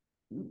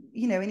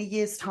 in a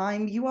year's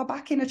time, you are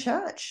back in a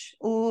church,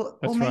 or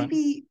That's right.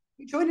 maybe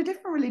you join a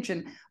different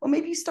religion, or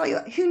maybe you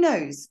start who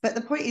knows? But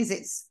the point is,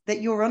 it's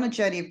that you're on a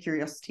journey of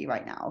curiosity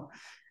right now,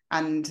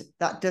 and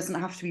that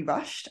doesn't have to be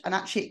rushed. And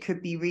actually, it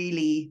could be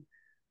really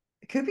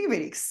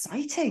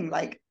exciting.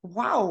 Like,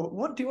 wow,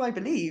 what do I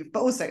believe? But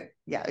also,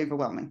 yeah,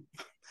 overwhelming.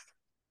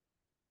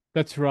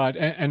 That's right.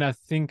 And I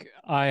think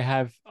I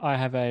have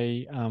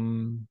a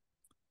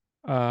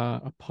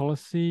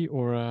policy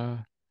or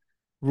a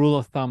rule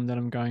of thumb that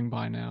I'm going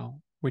by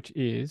now, which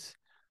is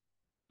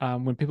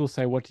when people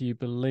say, "What do you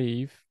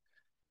believe?"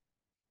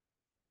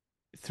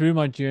 Through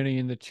my journey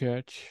in the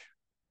church,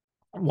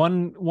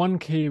 one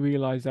key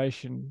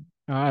realization,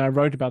 and I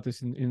wrote about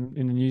this in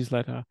the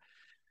newsletter,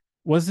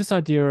 was this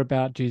idea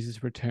about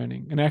Jesus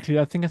returning. And actually,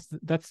 I think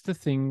that's the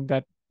thing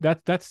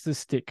that's the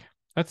stick.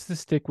 That's the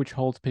stick which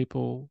holds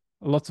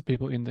lots of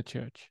people in the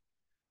church.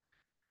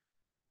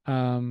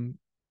 Um,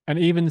 and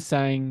even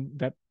saying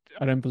that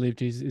I don't believe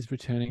Jesus is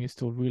returning is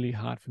still really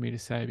hard for me to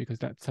say, because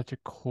that's such a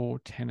core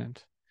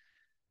tenet.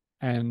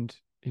 And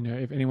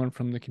if anyone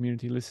from the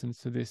community listens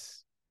to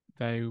this,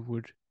 they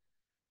would,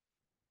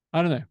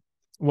 I don't know,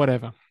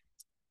 whatever.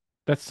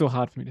 That's still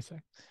hard for me to say.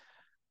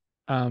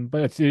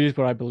 But it is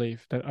what I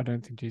believe, that I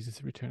don't think Jesus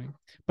is returning.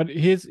 But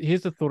here's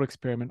the thought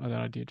experiment that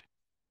I did.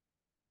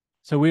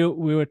 So we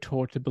were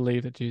taught to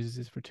believe that Jesus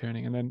is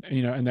returning, and then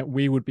and that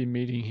we would be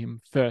meeting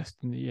him first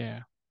in the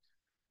air,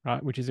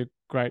 right? Which is a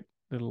great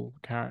little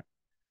carrot.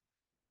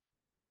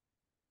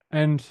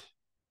 And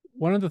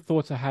one of the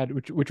thoughts I had,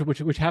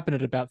 which happened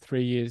at about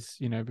 3 years,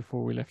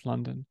 before we left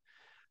London,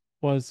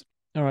 was,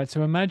 all right.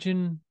 So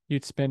imagine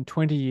you'd spend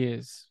 20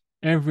 years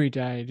every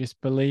day just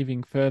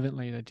believing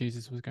fervently that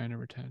Jesus was going to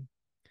return.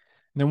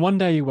 And then one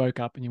day you woke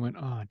up and you went,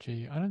 oh,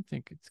 gee, I don't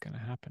think it's going to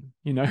happen.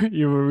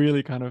 You were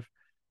really kind of,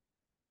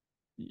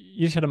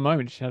 you just had a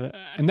moment,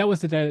 and that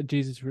was the day that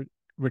Jesus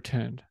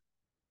returned.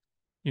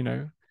 You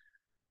know,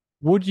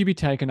 would you be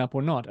taken up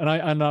or not?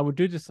 And I would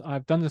do this.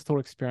 I've done this thought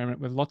experiment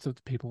with lots of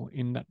the people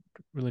in that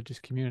religious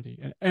community,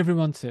 and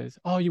everyone says,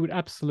 "Oh, you would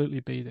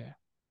absolutely be there."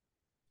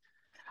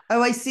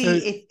 Oh, I So see.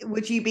 If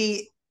would you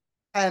be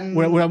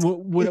would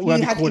I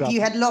be caught if up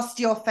you had lost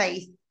your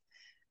faith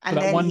for and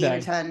that then one he day?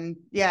 returned,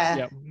 yeah,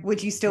 Yeah.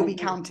 would you still be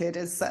counted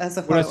as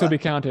a Would I still follower? be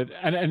counted?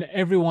 And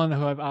everyone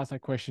who I've asked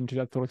that question to,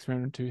 that thought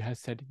experiment to, has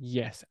said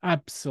yes,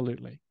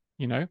 absolutely.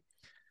 You know,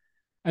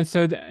 and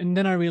so and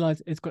then I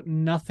realized it's got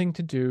nothing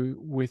to do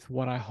with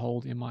what I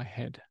hold in my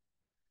head,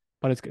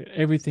 but it's got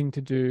everything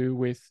to do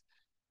with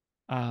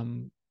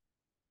um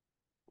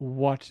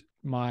what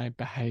my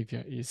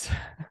behavior is.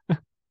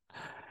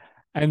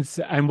 And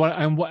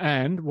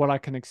what I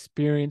can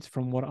experience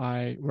from what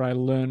I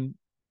learn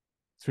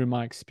through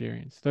my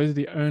experience. Those are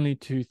the only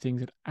two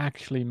things that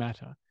actually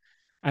matter.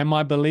 And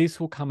my beliefs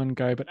will come and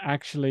go, but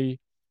actually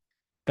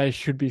they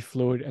should be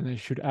fluid and they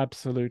should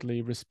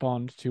absolutely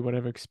respond to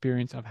whatever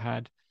experience I've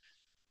had.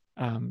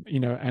 And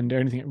the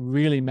only thing that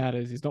really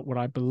matters is not what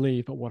I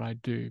believe, but what I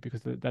do,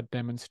 because that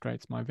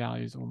demonstrates my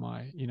values or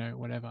my,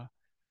 whatever.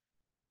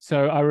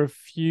 So I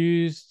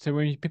refuse. So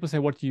when people say,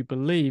 "What do you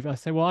believe?" I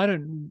say, "Well, I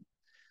don't,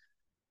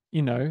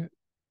 you know,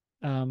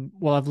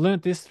 well, I've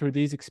learned this through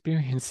these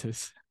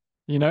experiences,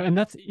 and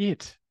that's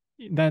it.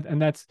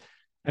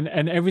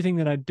 And everything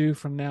that I do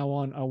from now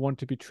on, I want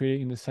to be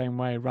treated in the same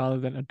way rather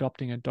than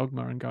adopting a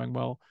dogma and going,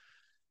 well,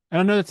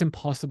 and I know that's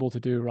impossible to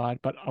do, right?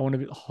 But I want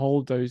to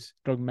hold those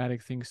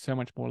dogmatic things so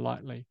much more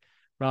lightly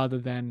rather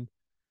than,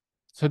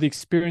 so the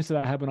experience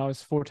that I had when I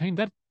was 14,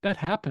 that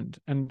happened.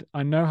 And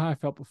I know how I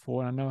felt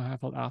before and I know how I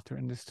felt after.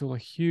 And there's still a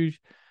huge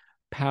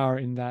power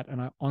in that.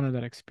 And I honor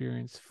that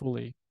experience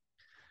fully.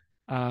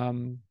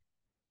 Um,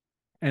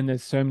 and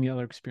there's so many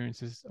other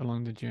experiences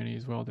along the journey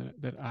as well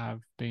that have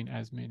been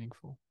as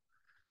meaningful.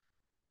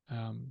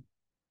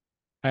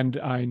 And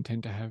I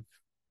intend to have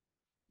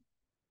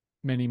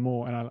many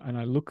more, and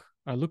I look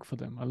for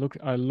them.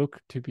 I look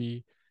to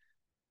be,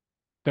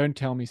 don't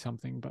tell me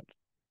something, but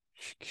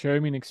show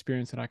me an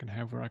experience that I can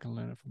have where I can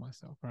learn it for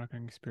myself, where I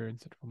can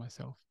experience it for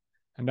myself.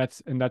 And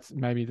that's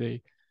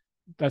maybe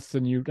that's the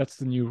new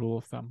rule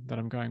of thumb that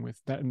I'm going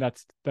with. And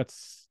that's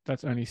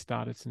only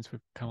started since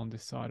we've come on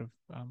this side of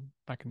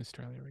back in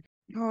Australia again.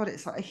 God,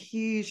 it's like a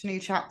huge new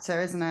chapter,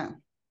 isn't it?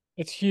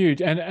 It's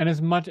huge, and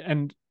as much,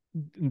 and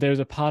there's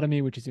a part of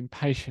me which is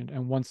impatient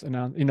and wants an,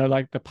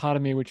 like the part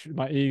of me which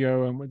my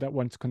ego and that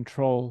wants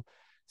control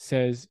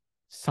says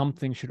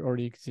something should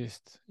already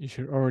exist. You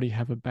should already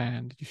have a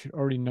band. You should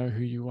already know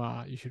who you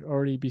are. You should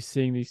already be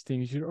seeing these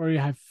things. You should already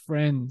have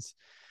friends.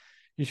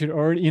 You should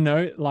already,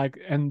 like,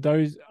 and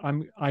those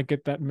I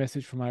get that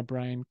message from my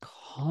brain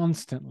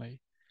constantly.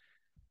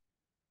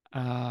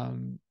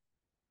 Um,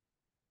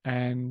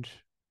 and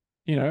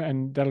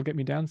and that'll get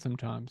me down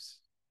sometimes.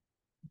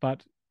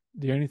 But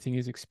the only thing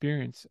is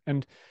experience.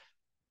 And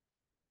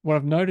what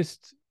I've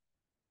noticed,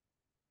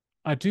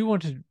 I do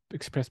want to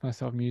express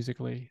myself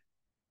musically,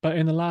 but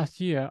in the last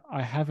year,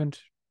 I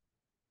haven't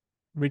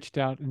reached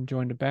out and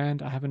joined a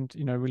band. I haven't,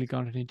 really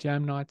gone to any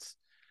jam nights.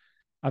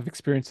 I've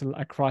experienced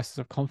a crisis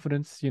of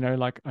confidence,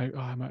 like,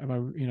 am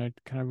I,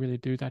 can I really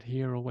do that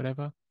here or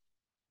whatever?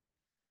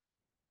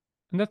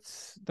 And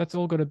that's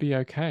all got to be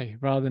okay,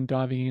 rather than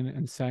diving in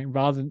and saying,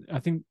 I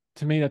think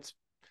to me,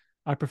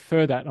 I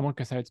prefer that. I'm not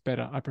gonna say it's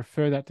better. I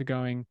prefer that to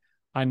going,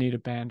 I need a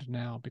band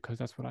now because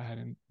that's what I had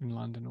in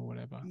London or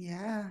whatever.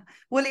 Yeah.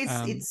 Well, it's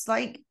Um, it's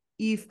like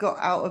you've got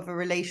out of a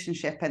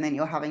relationship and then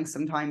you're having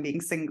some time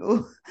being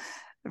single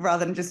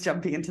rather than just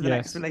jumping into the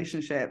next yes,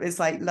 relationship. It's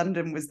like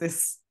London was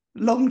this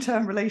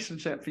long-term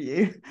relationship for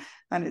you.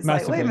 And it's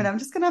like, wait a minute, massively. I'm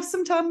just gonna have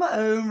some time of my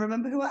own,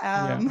 remember who I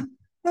Yeah, am.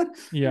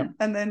 yeah,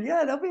 And then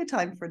yeah, there'll be a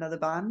time for another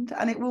band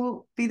and it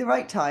will be the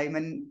right time.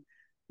 And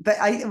but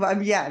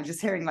I'm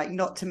just hearing like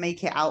not to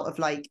make it out of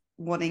like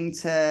wanting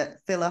to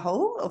fill a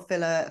hole or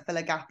fill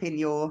a gap in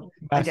your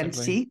massively.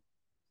 identity.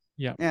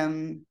 Yeah.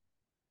 Um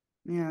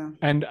yeah.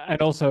 And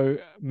also,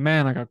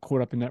 man, I got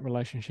caught up in that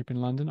relationship in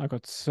London. I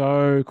got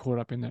so caught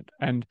up in it.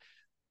 And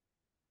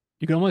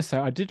you can almost say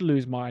I did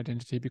lose my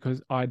identity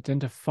because I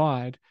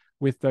identified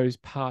with those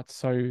parts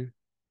so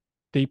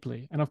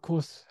deeply. And of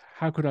course,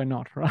 how could I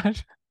not,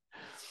 right?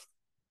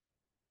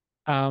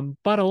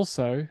 But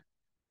also,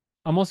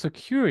 I'm also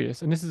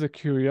curious, and this is a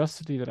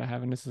curiosity that I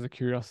have, and this is a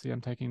curiosity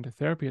I'm taking into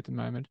therapy at the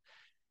moment,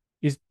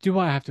 is, do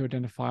I have to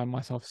identify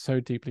myself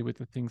so deeply with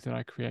the things that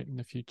I create in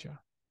the future?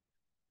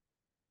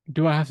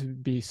 do I have to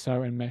be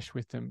so enmeshed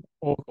with them,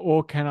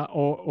 or can I,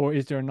 or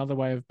is there another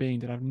way of being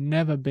that I've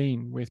never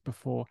been with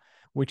before,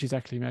 which is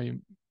actually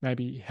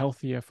maybe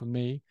healthier for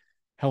me,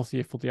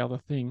 healthier for the other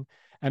thing,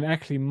 and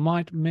actually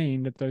might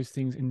mean that those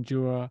things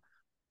endure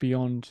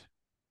beyond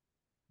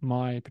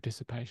my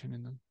participation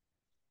in them.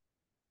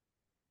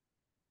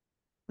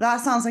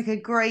 That sounds like a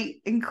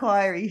great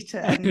inquiry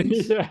to end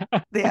Yeah.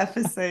 the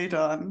episode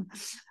on.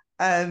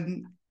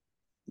 Um,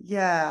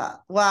 yeah,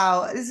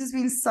 wow, this has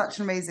been such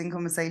an amazing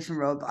conversation,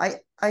 Rob.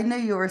 I know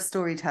you're a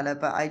storyteller,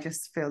 but I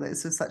just feel that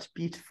this was such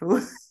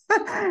beautiful,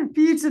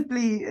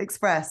 beautifully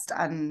expressed,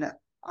 and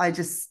I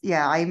just,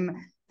 yeah, I'm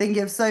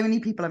thinking of so many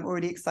people I'm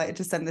already excited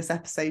to send this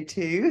episode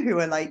to, who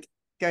are like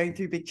going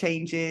through big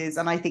changes.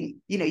 And I think,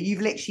 you know,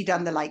 you've literally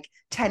done the like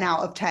 10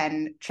 out of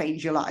 10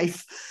 change your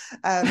life.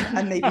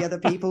 And maybe other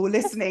people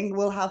listening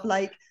will have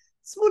like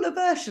smaller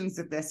versions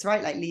of this,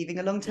 right? Like leaving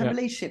a long-term Yeah.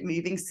 relationship,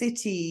 moving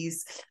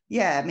cities,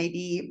 yeah,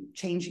 maybe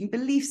changing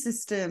belief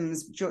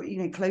systems,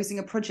 you know, closing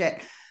a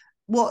project.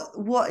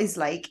 What is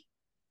like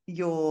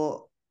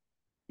your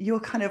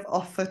kind of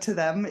offer to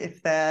them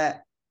if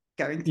they're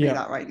going through Yeah.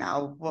 that right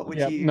now? What would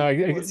Yeah. No,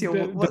 you, what's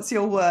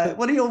your word,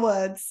 what are your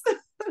words?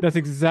 that's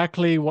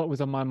exactly what was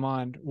on my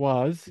mind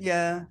was,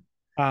 Yeah,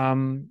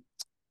 um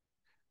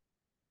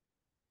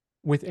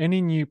with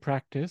any new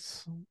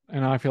practice,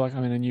 and I feel like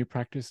I'm in a new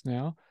practice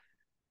now,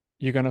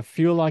 you're going to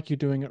feel like you're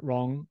doing it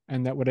wrong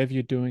and that whatever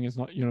you're doing is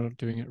not, you're not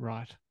doing it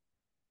right.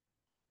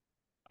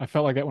 I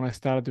felt like that when I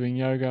started doing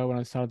yoga, when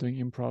I started doing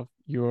improv.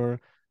 You're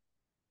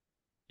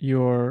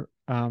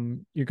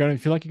going to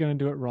feel like you're going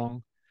to do it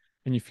wrong,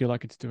 and you feel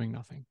like it's doing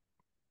nothing.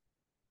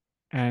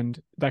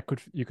 And that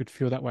could, you could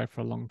feel that way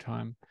for a long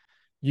time.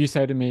 You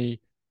say to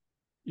me,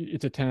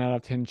 it's a 10 out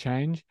of 10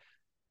 change.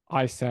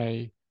 I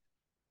say,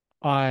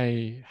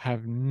 I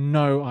have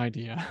no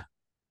idea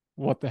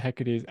what the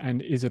heck it is,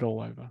 and is it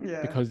all over?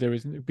 yeah, Because there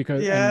isn't, because,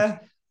 and yeah,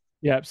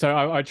 yeah,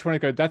 so I just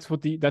want to go, that's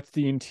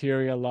the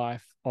interior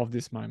life of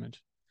this moment.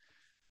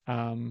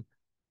 Um,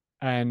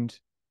 and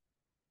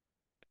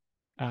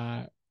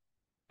uh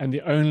and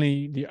the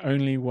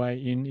only way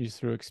in is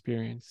through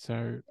experience.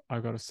 So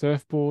I've got a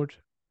surfboard.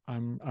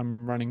 I'm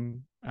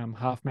running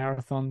half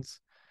marathons.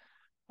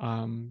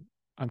 Um,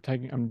 I've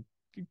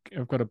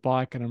got a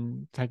bike, and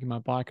I'm taking my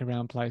bike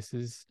around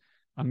places.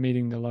 I'm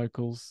meeting the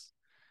locals.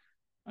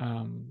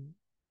 Um,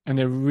 and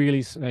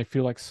they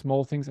feel like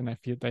small things, and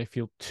they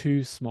feel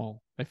too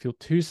small. They feel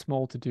too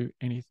small to do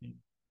anything.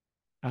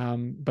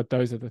 But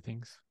those are the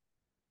things.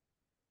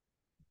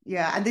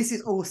 yeah. And this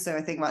is also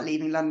a thing about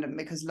leaving London,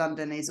 because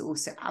London is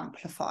also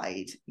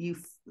amplified.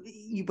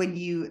 When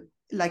you,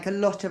 like a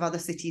lot of other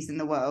cities in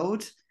the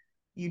world,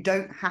 you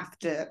don't have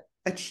to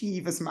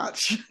achieve as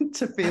much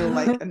to feel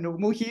like a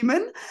normal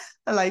human.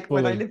 Like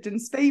when I Fully. lived in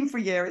Spain for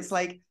a year, it's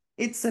like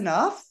it's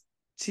enough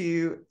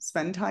to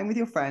spend time with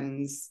your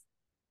friends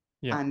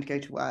Yeah. and go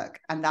to work,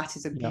 and that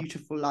is a Yeah.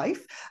 beautiful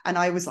life. And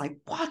I was like,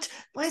 what,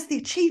 where's the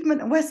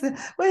achievement, and where's the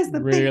big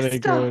Really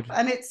stuff? good.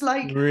 And it's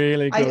like,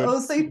 Really I good.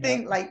 also Yeah.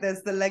 think like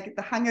there's the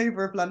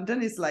hangover of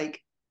London is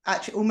like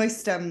actually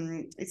almost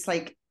it's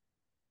like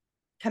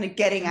kind of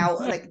getting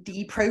out, like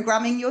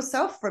deprogramming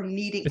yourself from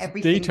needing It's a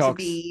everything to detox.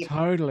 be, it's a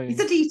Totally.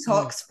 Yeah.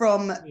 detox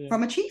Yeah.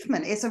 from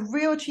achievement. It's a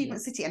real Yeah.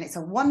 achievement city, and it's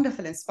a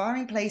wonderful,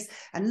 inspiring place.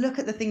 And look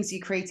at the things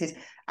you created.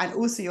 And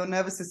also your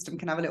nervous system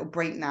can have a little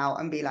break now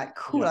and be like,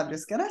 cool, Yeah. I'm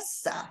just gonna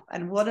surf,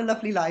 and what a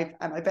lovely life.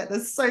 And I bet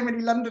there's so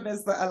many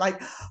Londoners that are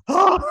like,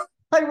 oh,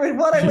 I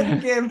wouldn't Yeah.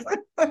 give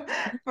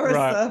for a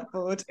Right.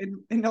 surfboard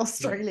in Yeah.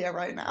 Australia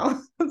right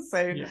now. So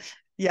Yeah.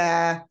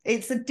 yeah,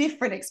 it's a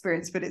different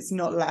experience, but it's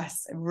not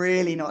less,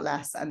 really not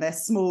less. And they're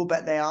small,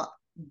 but they are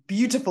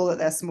beautiful that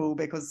they're small,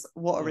 because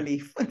what a Yeah.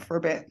 relief for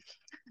a bit.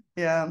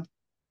 Yeah.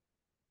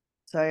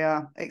 So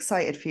yeah,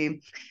 excited for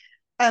you.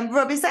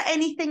 Rob, is there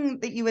anything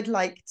that you would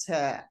like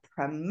to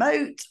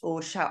promote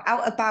or shout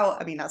out about?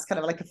 I mean, that's kind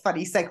of like a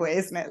funny segue,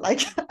 isn't it?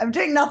 Like I'm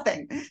doing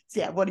nothing. So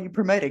yeah, what are you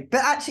promoting?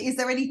 But actually, is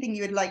there anything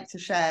you would like to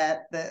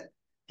share that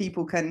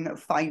people can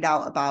find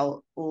out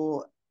about,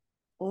 or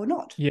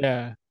not?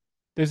 Yeah.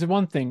 There's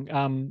one thing.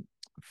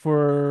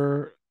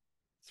 For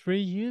 3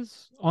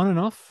 years, on and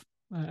off,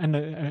 and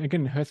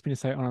again, it hurts me to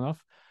say on and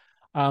off.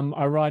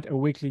 I write a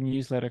weekly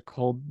newsletter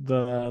called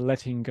The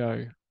Letting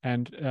Go,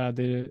 and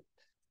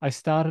I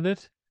started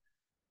it.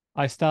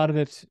 When I started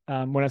it.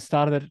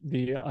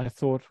 I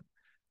thought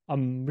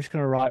I'm just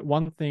going to write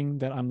one thing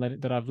that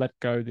I've let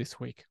go this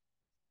week.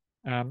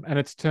 And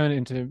it's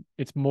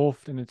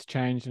morphed and it's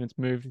changed and it's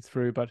moved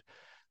through. But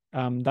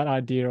that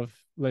idea of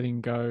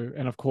letting go,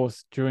 and of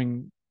course,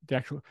 during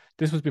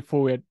this was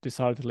before we had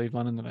decided to leave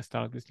London that I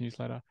started this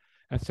newsletter.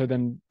 And so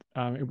then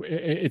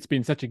it's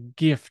been such a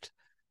gift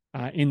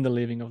in the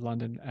leaving of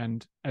London,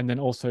 and then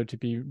also to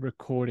be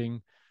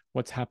recording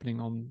what's happening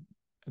on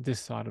this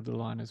side of the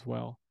line as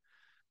well.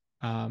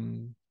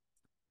 Um,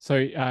 so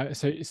you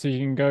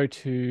can go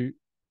to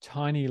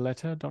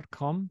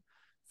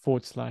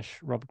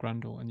tinyletter.com/Rob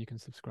Grundel, and you can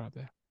subscribe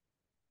there.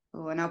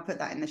 Oh, and I'll put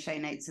that in the show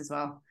notes as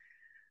well.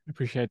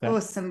 Appreciate that.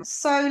 Awesome.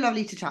 So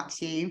lovely to chat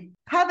to you.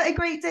 Have a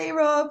great day,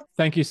 Rob.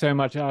 Thank you so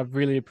much. I've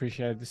really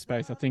appreciated the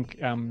space. I think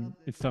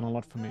it's done a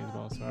lot for me as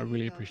well. So I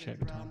really appreciate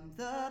the time.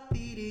 The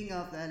beating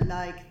of the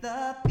like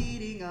the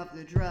beating of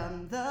the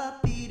drum, the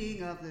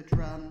beating of the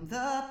drum,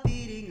 the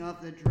beating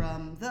of the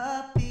drum,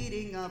 the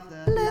beating of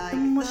the like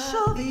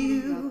the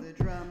beating of the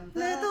drum.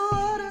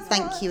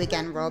 Thank you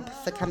again, Rob,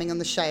 for coming on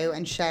the show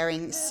and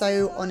sharing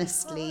so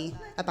honestly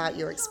about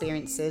your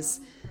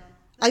experiences.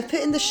 I've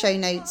put in the show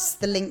notes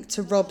the link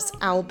to Rob's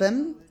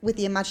album with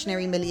the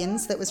Imaginary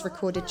Millions that was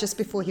recorded just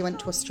before he went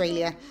to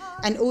Australia,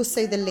 and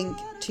also the link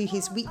to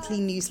his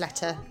weekly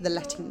newsletter, The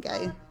Letting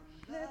Go.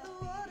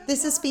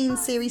 This has been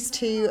Series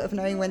 2 of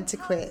Knowing When to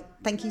Quit.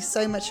 Thank you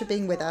so much for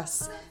being with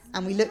us,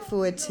 and we look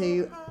forward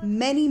to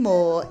many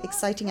more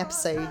exciting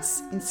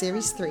episodes in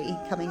Series 3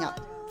 coming up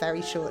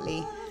very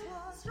shortly.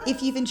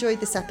 If you've enjoyed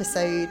this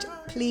episode,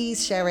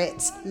 please share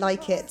it,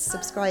 like it,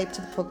 subscribe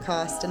to the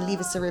podcast, and leave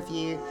us a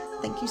review.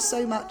 Thank you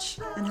so much,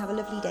 and have a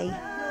lovely day.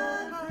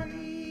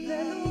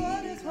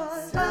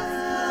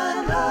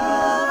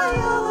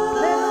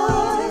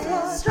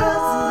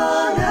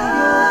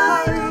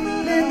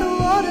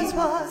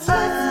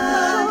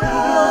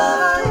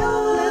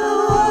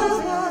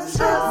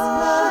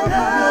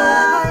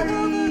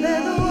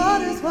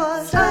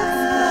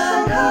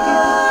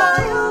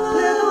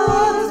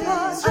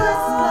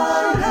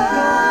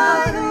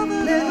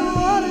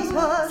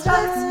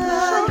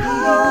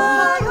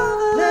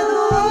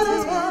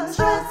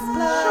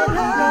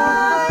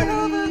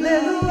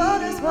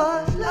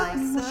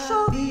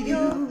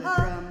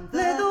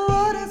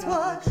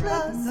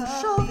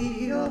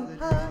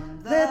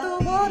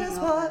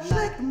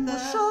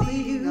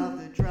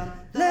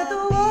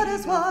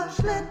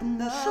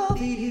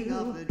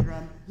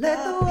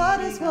 Let the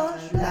waters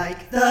wash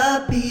like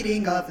the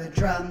beating of the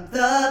drum,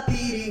 the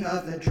beating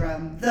of the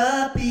drum,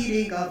 the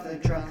beating of the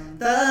drum,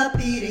 the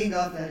beating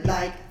of the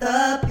like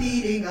the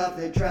beating of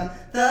the drum,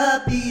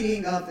 the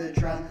beating of the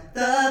drum,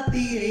 the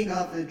beating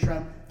of the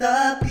drum,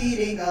 the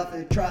beating of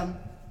the drum.